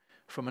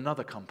from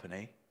another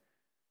company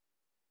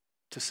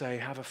to say,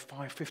 have a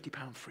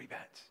 £50 free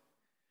bet.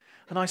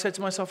 And I said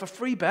to myself, a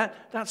free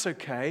bet? That's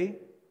okay.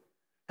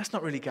 That's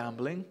not really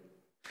gambling.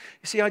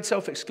 You see, I'd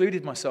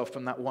self-excluded myself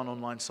from that one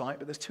online site,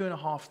 but there's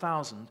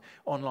 2,500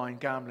 online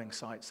gambling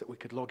sites that we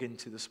could log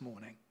into this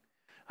morning.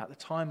 At the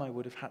time, I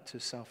would have had to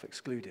have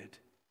self-excluded.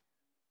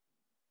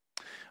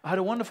 I had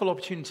a wonderful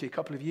opportunity a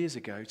couple of years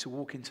ago to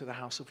walk into the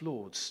House of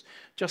Lords,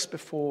 just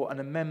before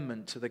an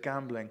amendment to the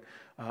gambling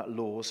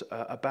laws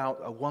about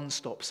a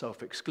one-stop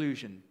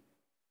self-exclusion.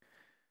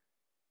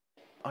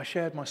 I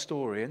shared my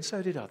story, and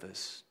so did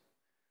others.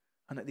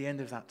 And at the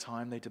end of that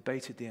time, they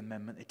debated the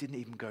amendment. It didn't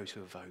even go to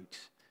a vote.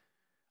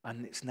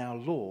 And it's now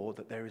law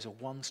that there is a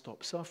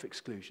one-stop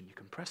self-exclusion. You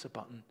can press a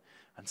button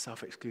and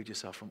self-exclude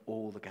yourself from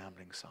all the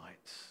gambling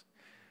sites.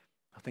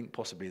 I think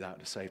possibly that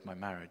would have saved my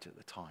marriage at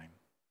the time.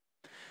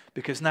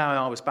 Because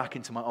now I was back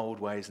into my old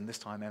ways, and this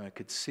time Emma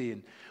could see.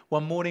 And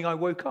one morning I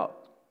woke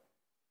up,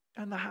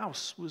 and the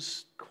house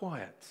was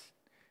quiet.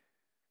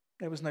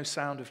 There was no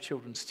sound of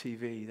children's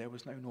TV. There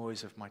was no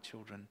noise of my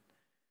children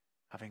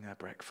having their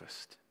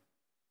breakfast.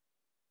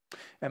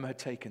 Emma had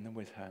taken them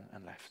with her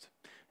and left.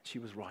 She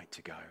was right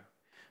to go,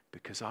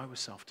 because I was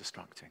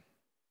self-destructing.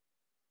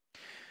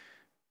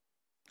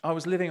 I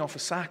was living off a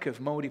sack of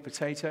moldy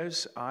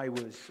potatoes. I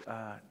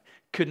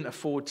couldn't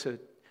afford to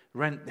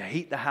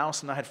heat the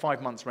house, and I had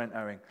 5 months rent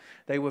owing.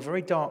 They were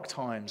very dark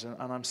times, and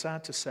I'm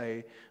sad to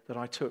say that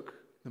I took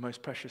the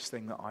most precious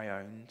thing that I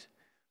owned,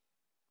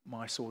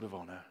 my sword of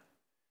honor,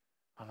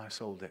 and I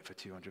sold it for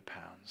 £200.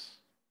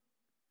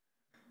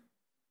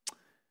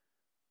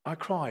 I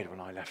cried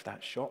when I left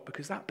that shop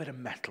because that bit of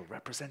metal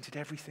represented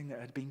everything that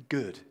had been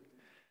good.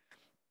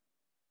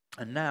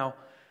 And now,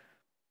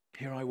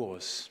 here I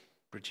was,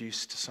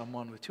 reduced to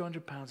someone with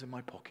 £200 in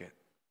my pocket.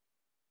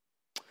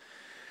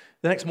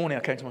 The next morning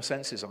I came to my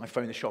senses and I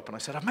phoned the shop and I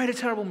said, I've made a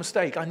terrible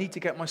mistake. I need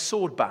to get my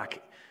sword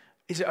back.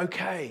 Is it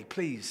okay,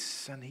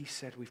 please? And he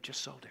said, we've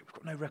just sold it. We've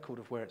got no record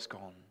of where it's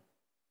gone.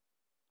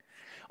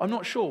 I'm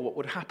not sure what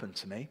would happen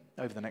to me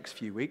over the next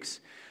few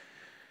weeks.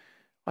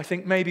 I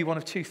think maybe one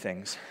of two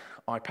things.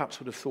 I perhaps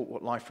would have thought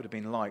what life would have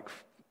been like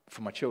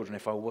for my children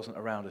if I wasn't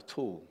around at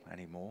all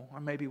anymore. I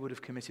maybe would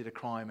have committed a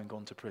crime and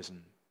gone to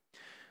prison.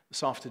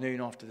 This afternoon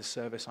after the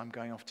service, I'm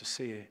going off to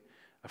see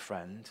a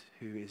friend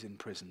who is in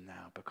prison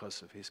now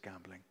because of his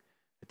gambling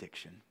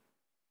addiction.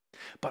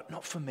 But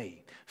not for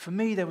me. For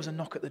me, there was a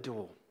knock at the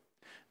door.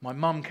 My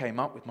mum came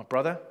up with my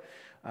brother.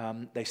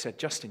 They said,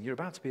 Justyn, you're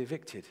about to be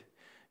evicted.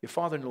 Your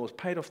father-in-law's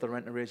paid off the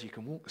rent arrears. You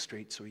can walk the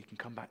streets or you can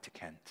come back to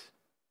Kent.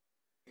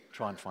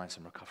 Try and find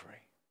some recovery.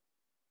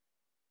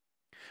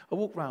 I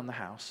walked round the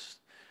house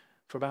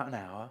for about an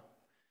hour,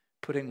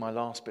 putting my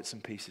last bits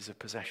and pieces of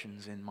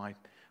possessions in my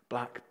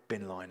black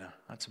bin liner.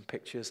 I had some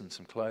pictures and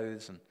some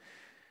clothes and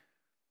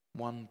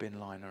one bin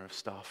liner of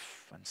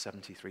stuff and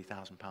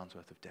 £73,000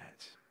 worth of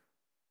debt.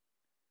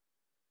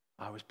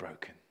 I was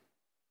broken.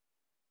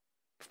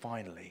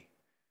 Finally,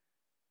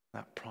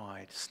 that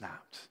pride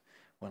snapped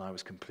when I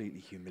was completely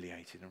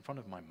humiliated in front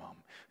of my mum,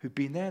 who'd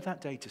been there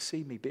that day to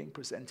see me being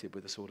presented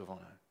with a sword of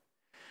honor.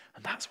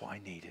 And that's what I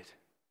needed.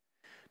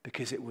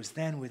 Because it was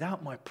then,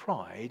 without my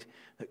pride,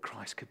 that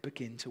Christ could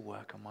begin to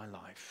work on my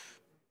life.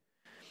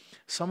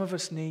 Some of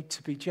us need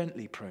to be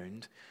gently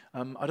pruned.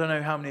 I don't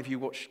know how many of you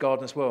watched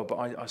Gardener's World, but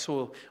I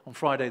saw on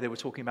Friday they were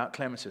talking about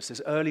clematis.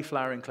 There's early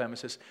flowering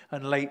clematis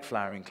and late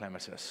flowering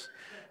clematis.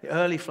 The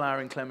early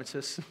flowering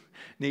clematis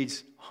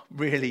needs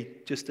really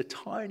just a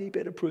tiny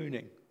bit of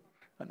pruning,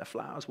 and the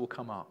flowers will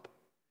come up.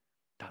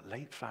 That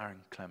late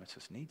flowering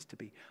clematis needs to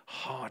be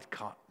hard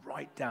cut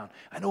right down,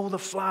 and all the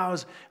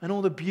flowers and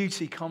all the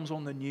beauty comes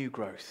on the new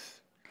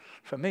growth.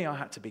 For me, I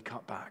had to be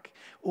cut back.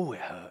 Oh, it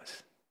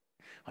hurt.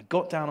 I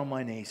got down on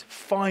my knees,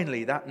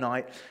 finally that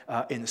night,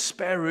 in the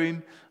spare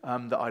room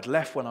that I'd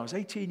left when I was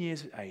 18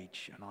 years of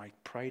age, and I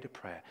prayed a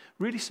prayer.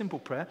 Really simple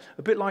prayer,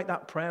 a bit like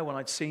that prayer when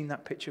I'd seen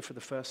that picture for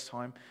the first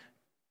time.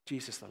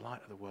 Jesus, the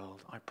light of the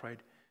world. I prayed,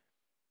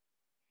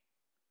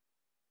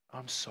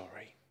 I'm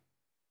sorry.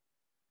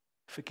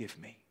 Forgive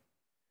me.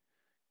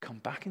 Come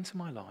back into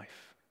my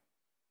life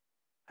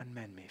and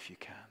mend me if you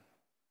can.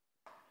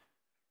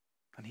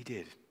 And he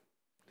did.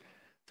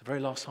 It's the very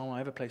last time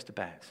I ever placed a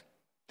bet.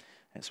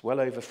 It's well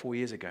over 4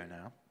 years ago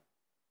now.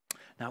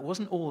 Now, it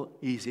wasn't all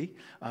easy.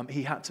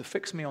 He had to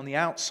fix me on the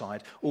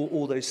outside,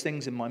 all those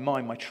things in my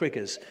mind, my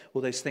triggers,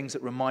 all those things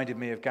that reminded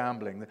me of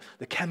gambling,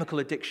 the chemical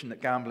addiction that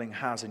gambling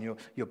has in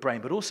your brain,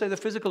 but also the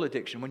physical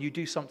addiction when you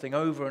do something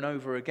over and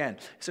over again.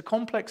 It's a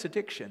complex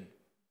addiction.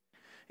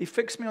 He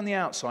fixed me on the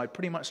outside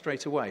pretty much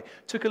straight away.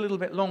 Took a little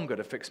bit longer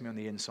to fix me on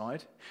the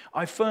inside.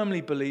 I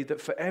firmly believe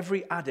that for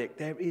every addict,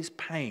 there is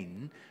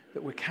pain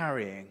that we're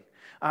carrying.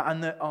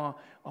 And that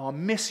our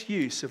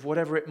misuse of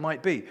whatever it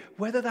might be,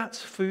 whether that's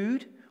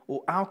food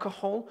or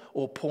alcohol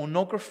or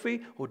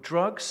pornography or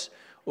drugs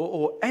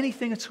or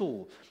anything at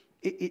all,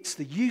 it's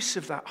the use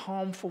of that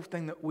harmful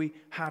thing that we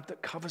have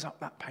that covers up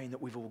that pain that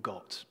we've all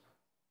got.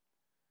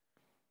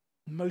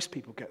 Most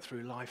people get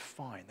through life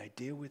fine. They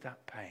deal with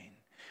that pain.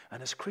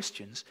 And as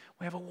Christians,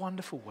 we have a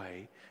wonderful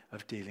way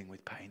of dealing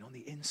with pain on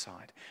the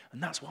inside.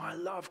 And that's why I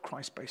love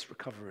Christ-based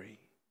recovery.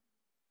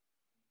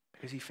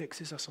 Because he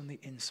fixes us on the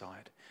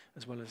inside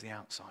as well as the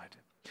outside.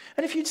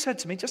 And if you'd said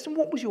to me, Justyn,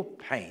 what was your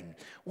pain?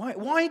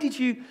 Why did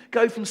you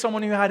go from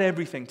someone who had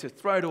everything to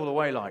throw it all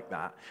away like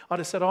that? I'd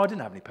have said, I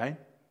didn't have any pain.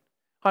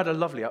 I had a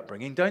lovely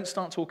upbringing. Don't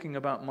start talking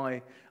about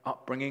my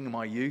upbringing and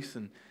my youth.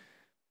 And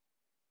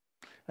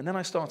then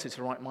I started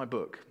to write my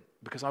book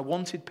because I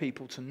wanted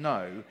people to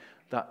know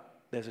that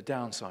there's a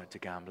downside to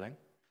gambling.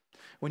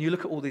 When you look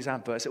at all these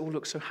adverts, it all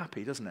looks so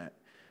happy, doesn't it?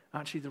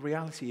 Actually, the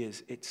reality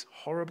is it's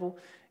horrible.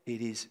 It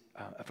is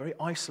a very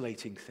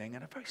isolating thing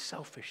and a very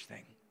selfish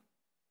thing.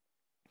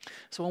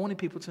 So I wanted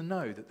people to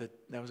know that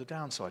there was a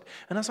downside.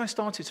 And as I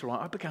started to write,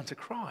 I began to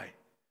cry.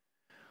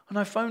 And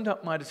I phoned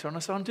up my editor and I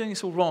said, I'm doing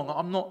this all wrong.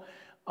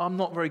 I'm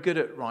not very good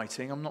at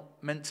writing. I'm not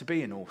meant to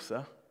be an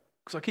author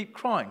because I keep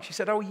crying. She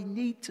said, you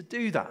need to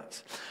do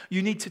that.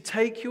 You need to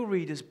take your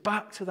readers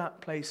back to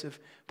that place of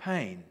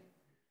pain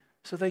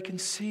so they can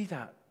see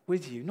that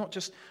with you, not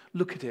just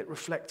look at it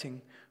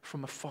reflecting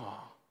from afar.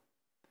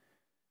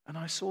 And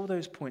I saw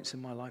those points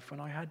in my life when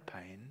I had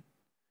pain.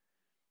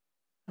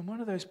 And one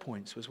of those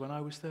points was when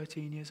I was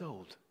 13 years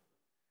old.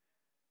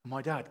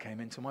 My dad came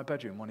into my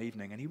bedroom one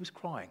evening and he was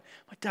crying.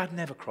 My dad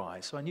never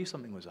cries, so I knew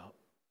something was up.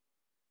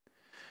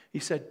 He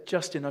said,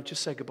 Justyn, I've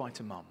just said goodbye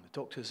to Mum. The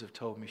doctors have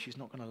told me she's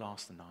not going to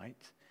last the night.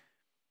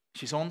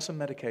 She's on some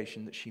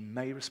medication that she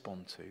may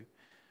respond to,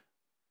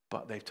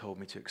 but they've told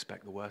me to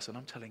expect the worst, and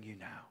I'm telling you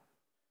now.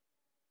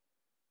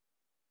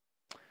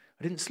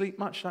 I didn't sleep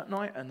much that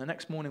night, and the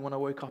next morning when I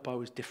woke up, I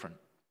was different.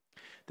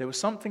 There was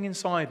something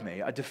inside me,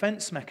 a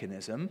defense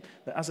mechanism,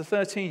 that as a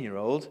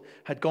 13-year-old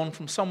had gone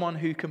from someone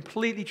who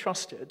completely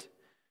trusted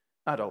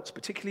adults,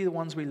 particularly the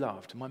ones we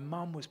loved. My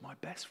mum was my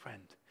best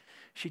friend.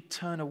 She'd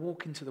turn a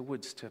walk into the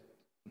woods to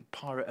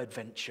pirate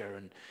adventure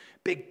and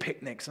big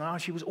picnics,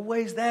 and she was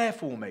always there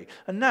for me.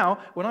 And now,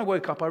 when I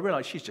woke up, I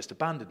realized she's just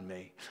abandoned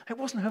me. It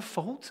wasn't her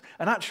fault.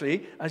 And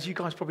actually, as you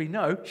guys probably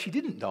know, she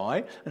didn't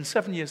die, and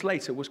 7 years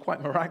later was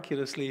quite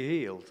miraculously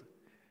healed.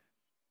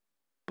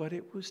 But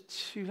it was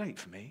too late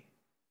for me.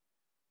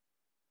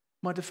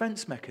 My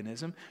defense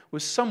mechanism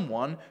was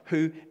someone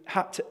who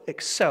had to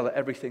excel at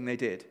everything they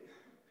did.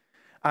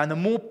 And the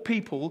more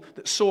people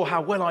that saw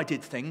how well I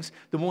did things,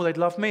 the more they'd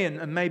love me,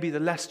 and maybe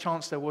the less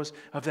chance there was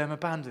of them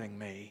abandoning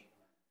me.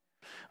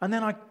 And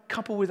then I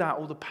couple with that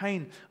all the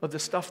pain of the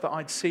stuff that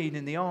I'd seen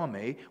in the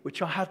army,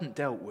 which I hadn't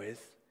dealt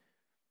with.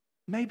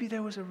 Maybe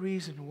there was a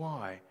reason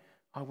why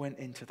I went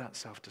into that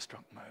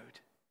self-destruct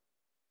mode.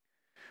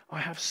 I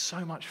have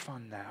so much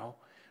fun now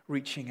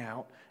reaching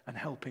out and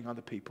helping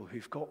other people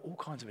who've got all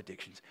kinds of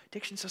addictions.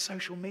 Addictions to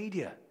social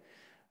media.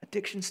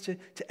 Addictions to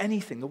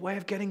anything, the way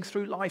of getting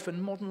through life,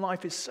 and modern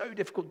life is so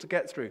difficult to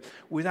get through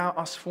without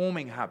us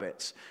forming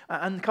habits.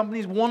 And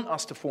companies want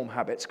us to form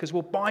habits because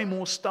we'll buy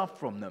more stuff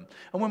from them.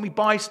 And when we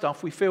buy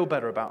stuff, we feel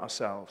better about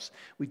ourselves.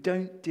 We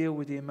don't deal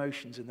with the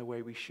emotions in the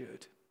way we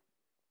should.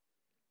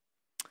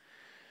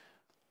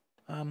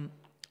 One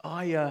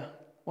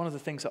of the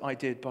things that I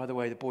did, by the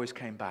way, the boys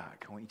came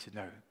back, I want you to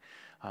know.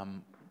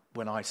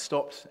 When I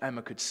stopped,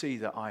 Emma could see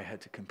that I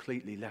had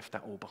completely left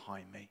that all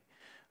behind me.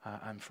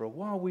 And for a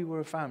while, we were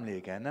a family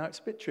again. Now, it's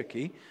a bit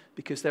tricky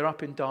because they're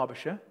up in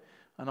Derbyshire.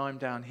 and I'm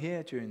down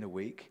here during the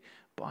week,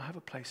 but I have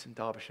a place in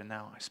Derbyshire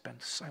now. I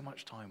spend so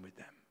much time with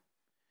them.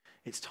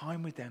 It's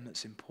time with them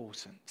that's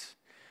important.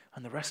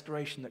 And the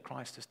restoration that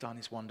Christ has done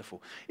is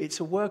wonderful. It's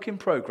a work in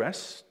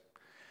progress.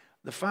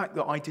 The fact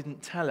that I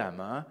didn't tell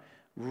Emma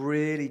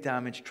really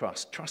damaged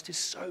trust. Trust is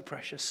so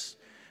precious.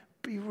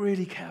 Be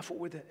really careful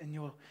with it in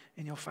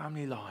your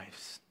family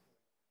lives.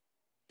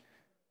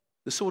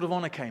 The Sword of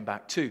Honor came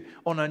back too.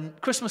 On a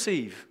Christmas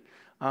Eve,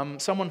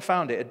 someone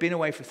found it. It had been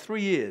away for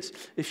 3 years.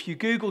 If you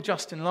Google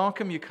Justyn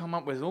Larcombe, you come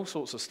up with all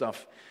sorts of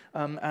stuff.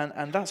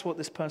 And that's what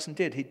this person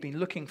did. He'd been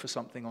looking for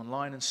something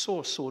online and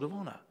saw a Sword of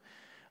Honor.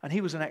 And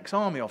he was an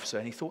ex-army officer,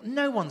 and he thought,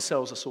 no one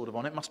sells a Sword of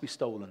Honor. It must be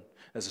stolen.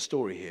 There's a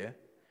story here.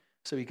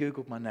 So he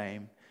Googled my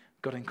name,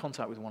 got in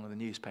contact with one of the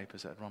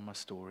newspapers that had run my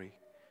story,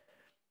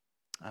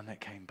 and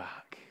it came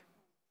back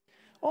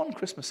on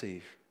Christmas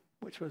Eve,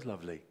 which was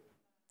lovely.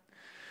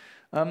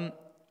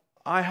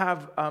 I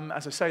have,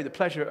 as I say, the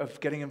pleasure of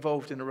getting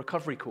involved in a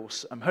recovery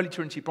course. Holy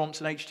Trinity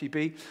Brompton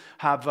HTB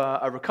have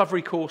a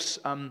recovery course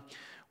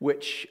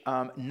which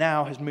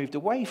now has moved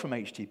away from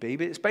HTB,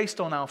 but it's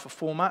based on Alpha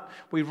format.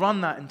 We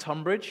run that in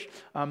Tunbridge,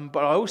 but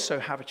I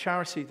also have a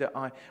charity that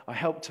I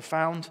helped to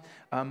found,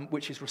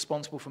 which is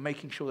responsible for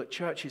making sure that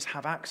churches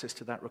have access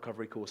to that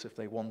recovery course if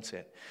they want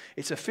it.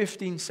 It's a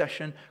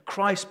 15-session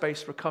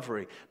Christ-based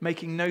recovery,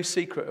 making no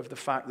secret of the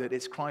fact that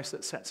it's Christ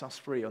that sets us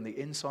free on the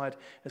inside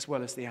as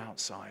well as the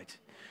outside.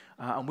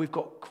 And we've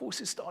got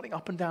courses starting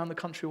up and down the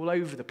country all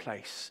over the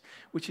place,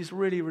 which is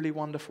really, really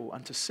wonderful.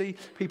 And to see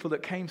people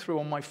that came through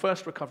on my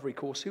first recovery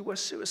course who were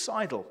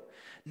suicidal,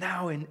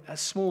 now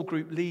as small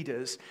group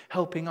leaders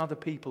helping other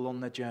people on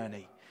their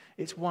journey.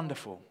 It's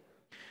wonderful.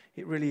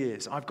 It really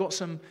is. I've got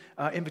some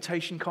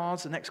invitation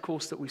cards. The next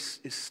course that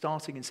is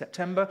starting in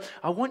September.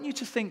 I want you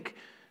to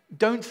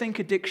don't think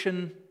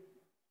addiction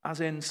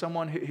as in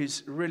someone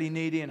who's really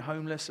needy and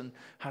homeless and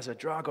has a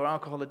drug or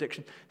alcohol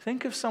addiction.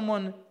 Think of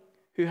someone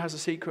who has a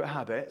secret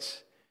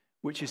habit,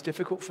 which is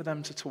difficult for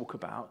them to talk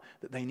about,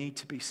 that they need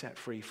to be set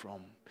free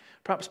from.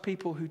 Perhaps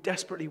people who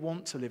desperately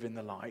want to live in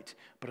the light,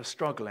 but are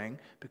struggling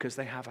because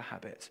they have a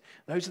habit.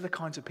 Those are the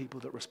kinds of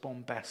people that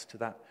respond best to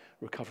that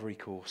recovery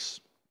course.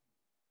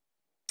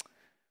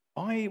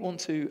 I want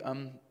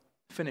to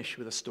finish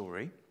with a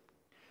story,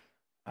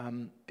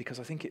 because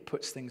I think it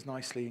puts things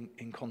nicely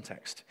in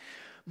context.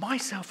 My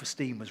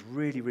self-esteem was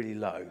really, really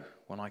low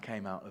when I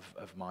came out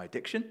of my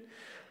addiction.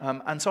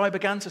 And so I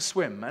began to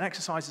swim. And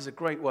exercise is a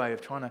great way of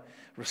trying to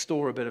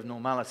restore a bit of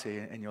normality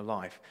in your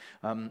life.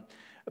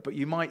 But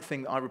you might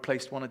think that I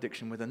replaced one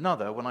addiction with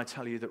another when I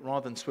tell you that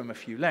rather than swim a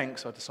few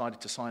lengths, I decided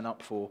to sign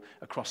up for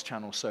a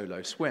cross-channel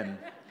solo swim.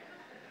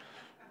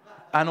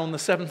 And on the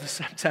 7th of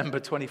September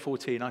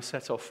 2014, I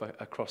set off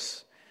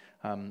across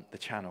the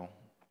channel.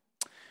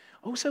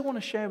 I also want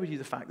to share with you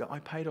the fact that I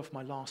paid off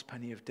my last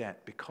penny of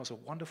debt because a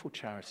wonderful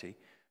charity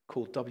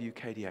called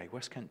WKDA,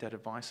 West Kent Debt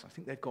Advice. I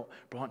think they've got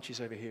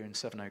branches over here in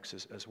Sevenoaks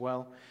as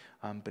well,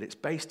 but it's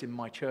based in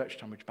my church,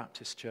 Tunbridge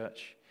Baptist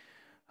Church.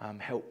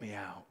 Helped me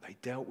out. They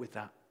dealt with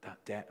that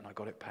debt and I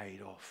got it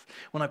paid off.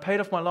 When I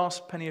paid off my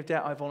last penny of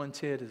debt, I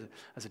volunteered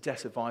as a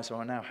debt advisor.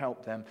 I now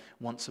help them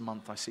once a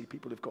month. I see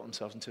people who've got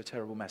themselves into a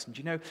terrible mess. And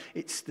you know,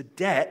 it's the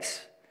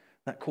debt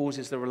that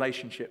causes the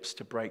relationships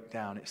to break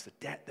down. It's the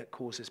debt that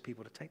causes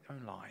people to take their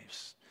own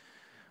lives.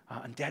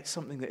 And debt's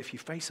something that if you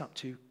face up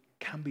to,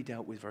 can be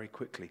dealt with very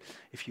quickly.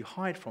 If you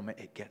hide from it,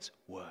 it gets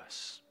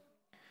worse.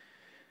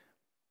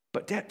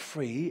 But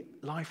debt-free,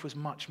 life was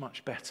much,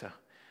 much better.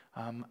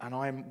 And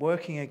I'm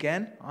working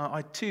again. I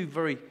had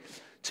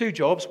two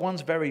jobs.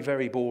 One's very,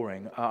 very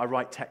boring. I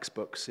write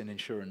textbooks in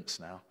insurance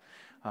now.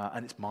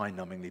 And it's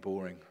mind-numbingly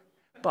boring.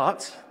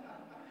 But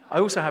I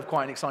also have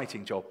quite an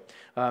exciting job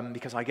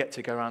because I get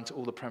to go around to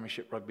all the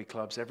Premiership rugby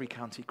clubs, every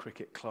county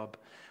cricket club,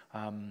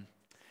 and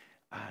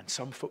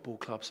some football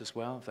clubs as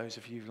well. Those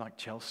of you like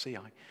Chelsea,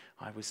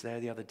 I was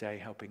there the other day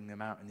helping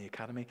them out in the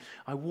academy.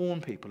 I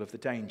warn people of the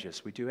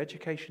dangers. We do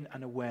education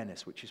and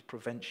awareness, which is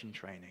prevention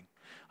training.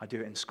 I do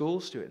it in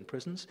schools, do it in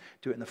prisons,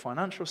 do it in the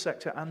financial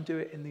sector, and do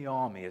it in the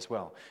army as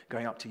well,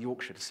 going up to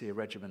Yorkshire to see a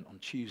regiment on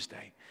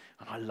Tuesday.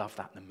 And I love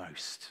that the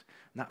most.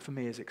 And that for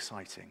me is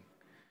exciting.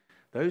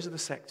 Those are the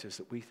sectors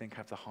that we think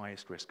have the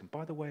highest risk. And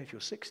by the way, if you're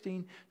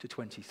 16 to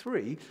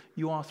 23,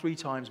 you are 3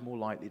 times more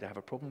likely to have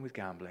a problem with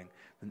gambling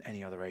than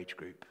any other age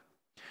group.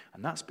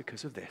 And that's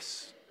because of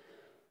this,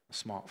 the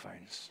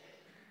smartphones.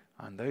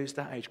 And those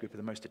that age group are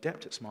the most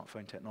adept at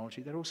smartphone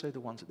technology. They're also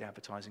the ones that the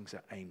advertising's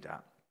aimed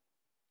at.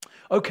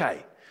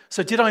 Okay,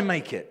 so did I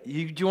make it? Do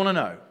you want to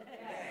know?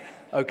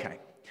 Okay.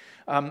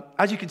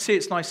 As you can see,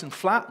 it's nice and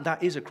flat.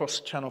 That is a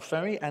cross-channel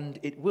ferry, and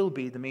it will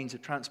be the means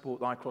of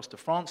transport that I cross to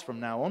France from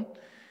now on.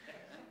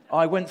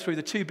 I went through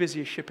the 2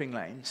 busiest shipping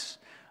lanes,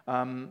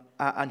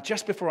 and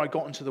just before I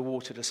got into the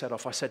water to set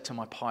off, I said to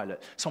my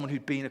pilot, someone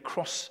who'd been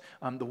across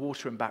the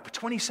water and back for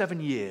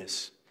 27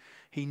 years,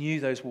 he knew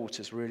those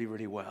waters really,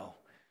 really well.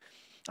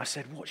 I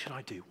said, what should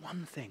I do?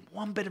 One thing,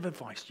 one bit of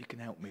advice you can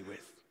help me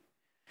with.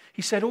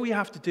 He said, all you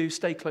have to do,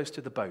 stay close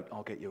to the boat,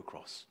 I'll get you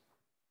across.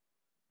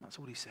 That's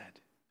all he said.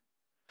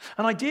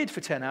 And I did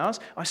for 10 hours.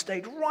 I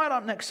stayed right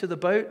up next to the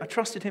boat. I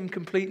trusted him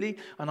completely.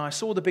 And I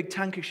saw the big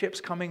tanker ships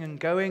coming and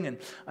going.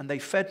 And they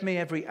fed me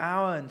every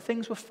hour. And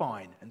things were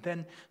fine. And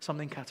then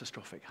something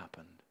catastrophic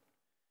happened.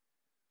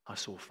 I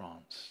saw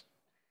France.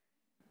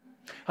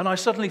 And I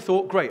suddenly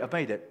thought, great, I've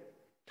made it.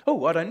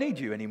 Oh, I don't need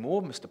you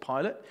anymore, Mr.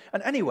 Pilot.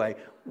 And anyway,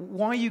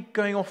 why are you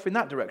going off in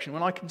that direction?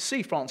 When I can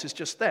see France is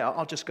just there,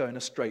 I'll just go in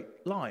a straight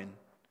line.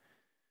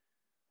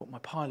 What my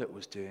pilot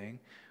was doing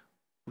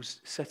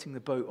was setting the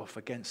boat off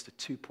against a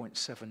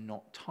 2.7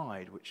 knot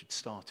tide, which had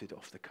started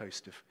off the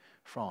coast of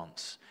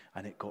France,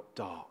 and it got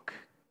dark.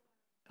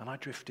 And I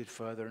drifted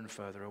further and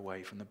further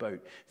away from the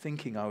boat,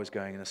 thinking I was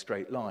going in a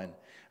straight line.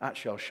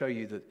 Actually, I'll show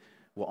you that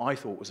what I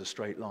thought was a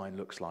straight line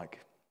looks like.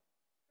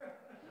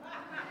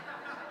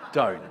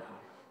 Don't.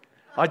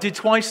 I did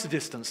twice the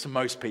distance to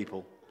most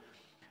people.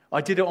 I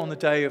did it on the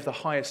day of the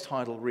highest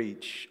tidal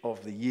reach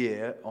of the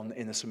year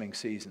in the swimming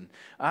season.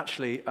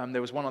 Actually,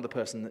 there was one other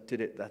person that did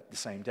it the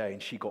same day,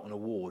 and she got an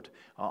award.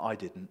 I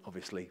didn't,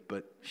 obviously,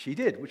 but she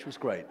did, which was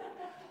great.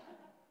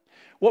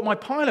 What my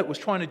pilot was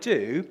trying to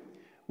do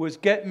was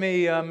get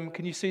me,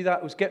 can you see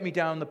that? Was get me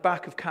down the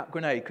back of Cap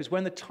Grenade, because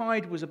when the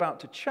tide was about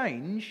to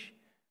change,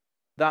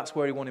 that's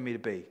where he wanted me to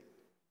be.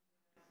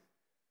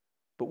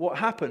 But what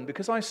happened,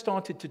 because I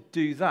started to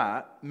do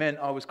that, meant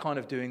I was kind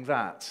of doing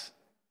that.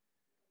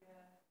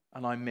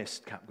 And I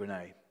missed Cap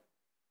Grenade.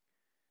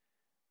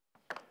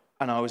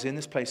 And I was in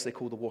this place they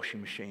call the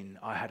washing machine.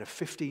 I had a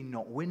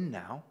 15-knot wind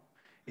now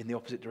in the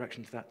opposite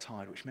direction to that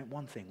tide, which meant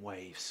one thing,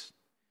 waves.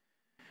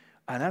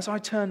 And as I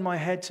turned my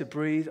head to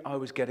breathe, I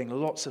was getting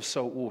lots of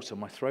salt water.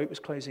 My throat was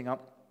closing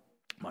up.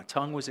 My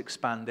tongue was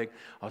expanding.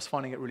 I was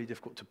finding it really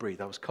difficult to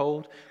breathe. I was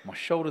cold. My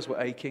shoulders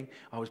were aching.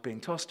 I was being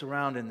tossed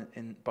around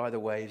by the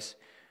waves.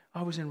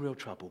 I was in real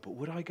trouble. But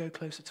would I go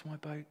closer to my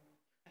boat?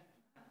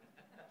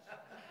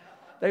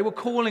 They were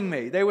calling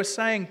me. They were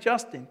saying,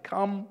 Justyn,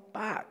 come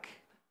back.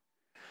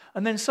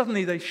 And then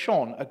suddenly they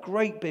shone a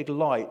great big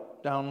light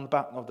down on the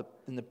back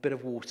in the bit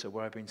of water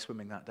where I'd been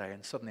swimming that day.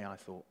 And suddenly I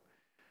thought,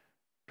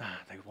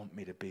 they want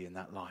me to be in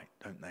that light,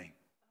 don't they?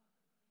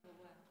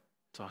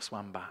 So I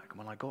swam back. And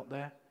when I got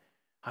there,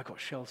 I got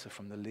shelter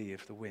from the lee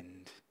of the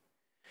wind.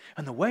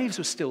 And the waves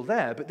were still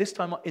there, but this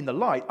time in the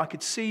light, I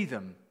could see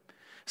them.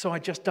 So I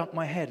just ducked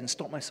my head and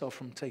stopped myself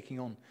from taking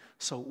on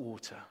salt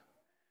water.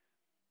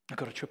 I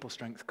got a triple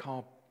strength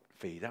carb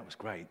feed. That was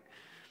great.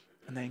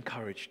 And they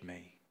encouraged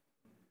me.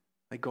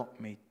 They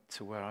got me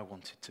to where I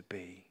wanted to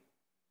be.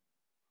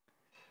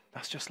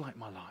 That's just like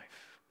my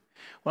life.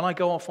 When I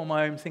go off on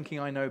my own thinking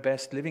I know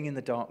best, living in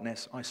the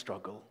darkness, I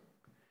struggle.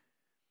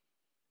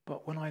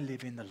 But when I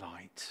live in the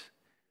light,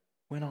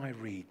 when I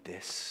read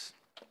this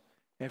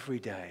every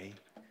day,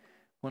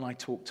 when I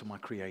talk to my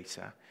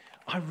Creator,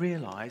 I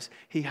realize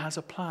He has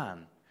a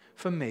plan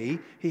for me.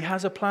 He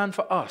has a plan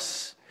for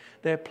us.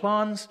 They're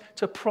plans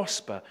to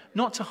prosper,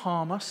 not to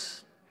harm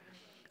us.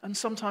 And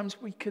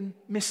sometimes we can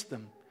miss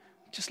them,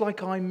 just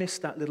like I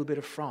missed that little bit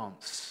of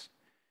France.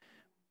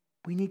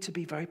 We need to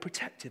be very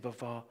protective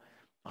of our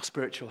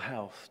spiritual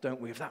health, don't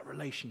we, of that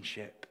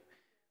relationship.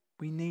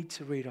 We need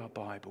to read our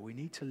Bible. We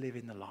need to live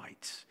in the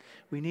light.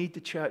 We need the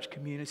church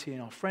community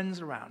and our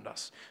friends around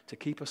us to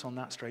keep us on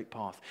that straight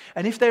path.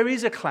 And if there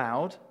is a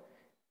cloud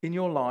in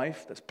your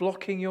life that's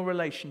blocking your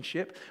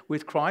relationship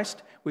with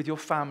Christ, with your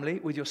family,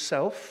 with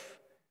yourself,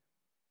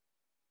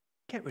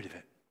 get rid of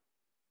it.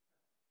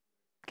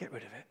 Get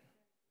rid of it.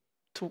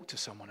 Talk to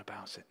someone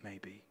about it,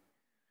 maybe.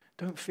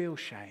 Don't feel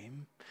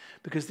shame,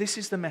 because this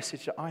is the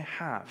message that I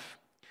have.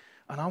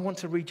 And I want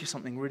to read you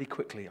something really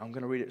quickly. I'm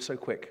going to read it so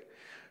quick.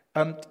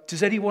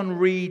 Does anyone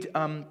read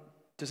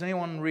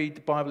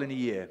the Bible in a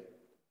year?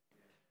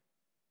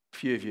 A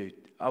few of you.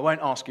 I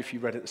won't ask if you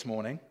read it this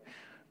morning.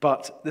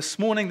 But this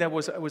morning there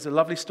was a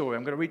lovely story.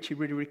 I'm going to read to you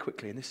really, really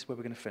quickly, and this is where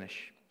we're going to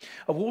finish.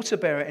 A water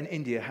bearer in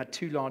India had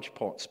two large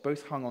pots,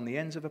 both hung on the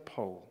ends of a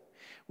pole,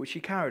 which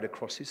he carried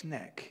across his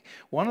neck.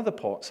 One of the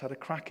pots had a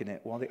crack in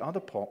it, while the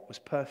other pot was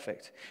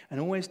perfect, and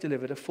always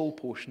delivered a full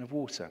portion of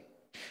water.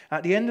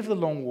 At the end of the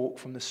long walk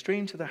from the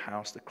stream to the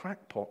house, the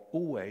cracked pot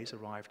always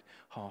arrived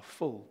half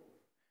full.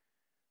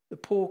 The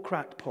poor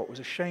cracked pot was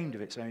ashamed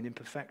of its own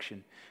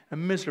imperfection,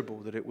 and miserable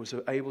that it was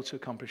able to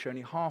accomplish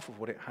only half of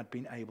what it had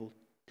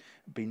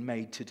been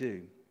made to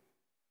do.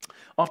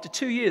 After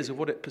 2 years of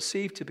what it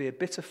perceived to be a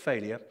bitter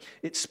failure,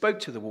 it spoke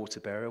to the water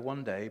bearer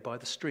one day by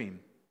the stream.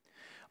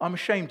 I'm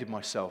ashamed of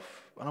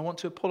myself, and I want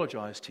to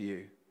apologize to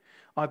you.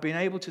 I've been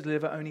able to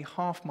deliver only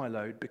half my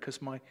load because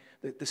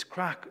this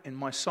crack in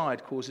my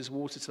side causes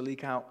water to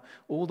leak out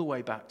all the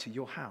way back to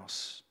your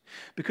house.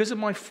 Because of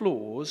my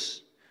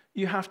flaws,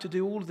 you have to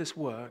do all of this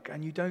work,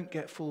 and you don't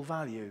get full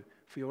value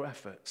for your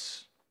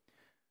efforts.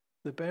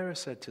 The bearer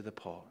said to the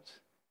pot,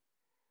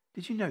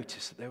 did you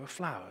notice that there were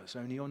flowers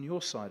only on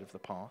your side of the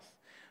path,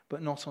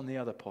 but not on the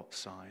other pot's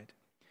side?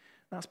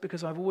 That's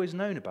because I've always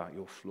known about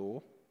your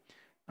flaw,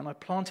 and I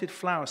planted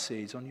flower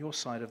seeds on your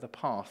side of the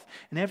path.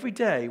 And every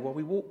day while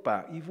we walk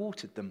back, you've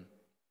watered them.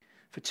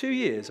 For 2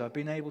 years, I've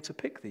been able to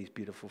pick these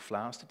beautiful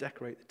flowers to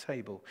decorate the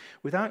table.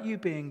 Without you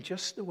being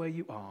just the way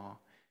you are,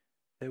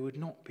 there would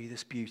not be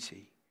this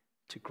beauty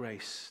to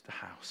grace the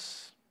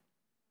house.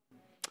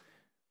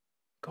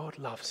 God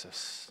loves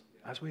us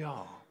as we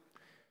are.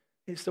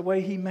 It's the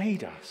way he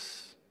made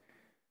us.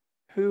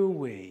 Who are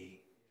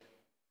we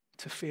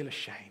to feel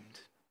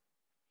ashamed?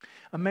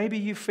 And maybe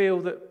you feel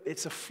that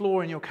it's a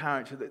flaw in your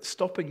character that's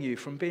stopping you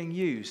from being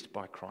used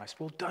by Christ.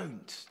 Well,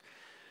 don't.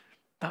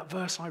 That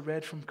verse I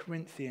read from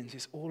Corinthians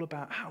is all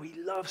about how he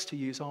loves to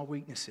use our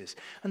weaknesses.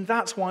 And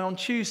that's why on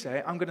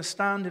Tuesday, I'm going to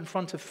stand in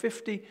front of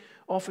 50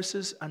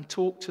 officers and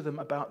talk to them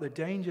about the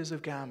dangers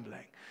of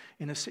gambling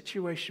in a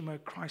situation where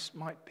Christ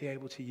might be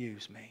able to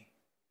use me.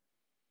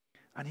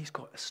 And he's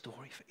got a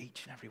story for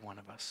each and every one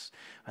of us.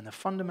 And the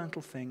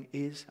fundamental thing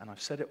is, and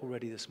I've said it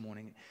already this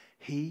morning,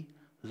 he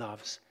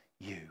loves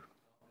you.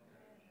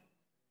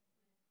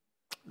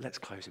 Let's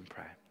close in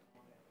prayer.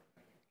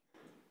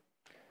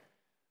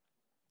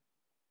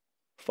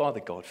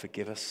 Father God,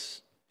 forgive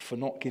us for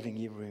not giving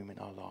you room in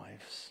our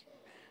lives.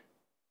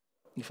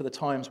 And for the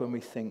times when we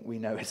think we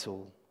know it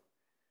all.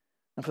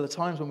 And for the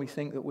times when we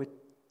think that we're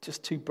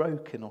just too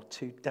broken or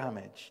too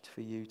damaged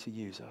for you to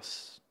use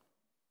us.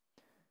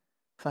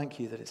 Thank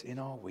you that it's in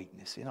our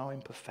weakness, in our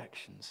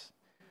imperfections,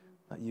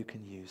 that you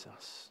can use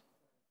us.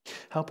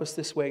 Help us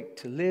this week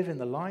to live in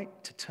the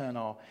light, to turn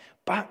our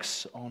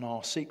backs on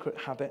our secret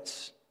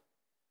habits,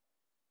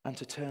 and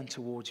to turn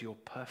towards your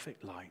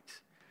perfect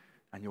light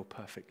and your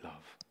perfect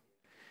love.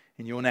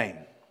 In your name,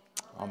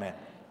 amen.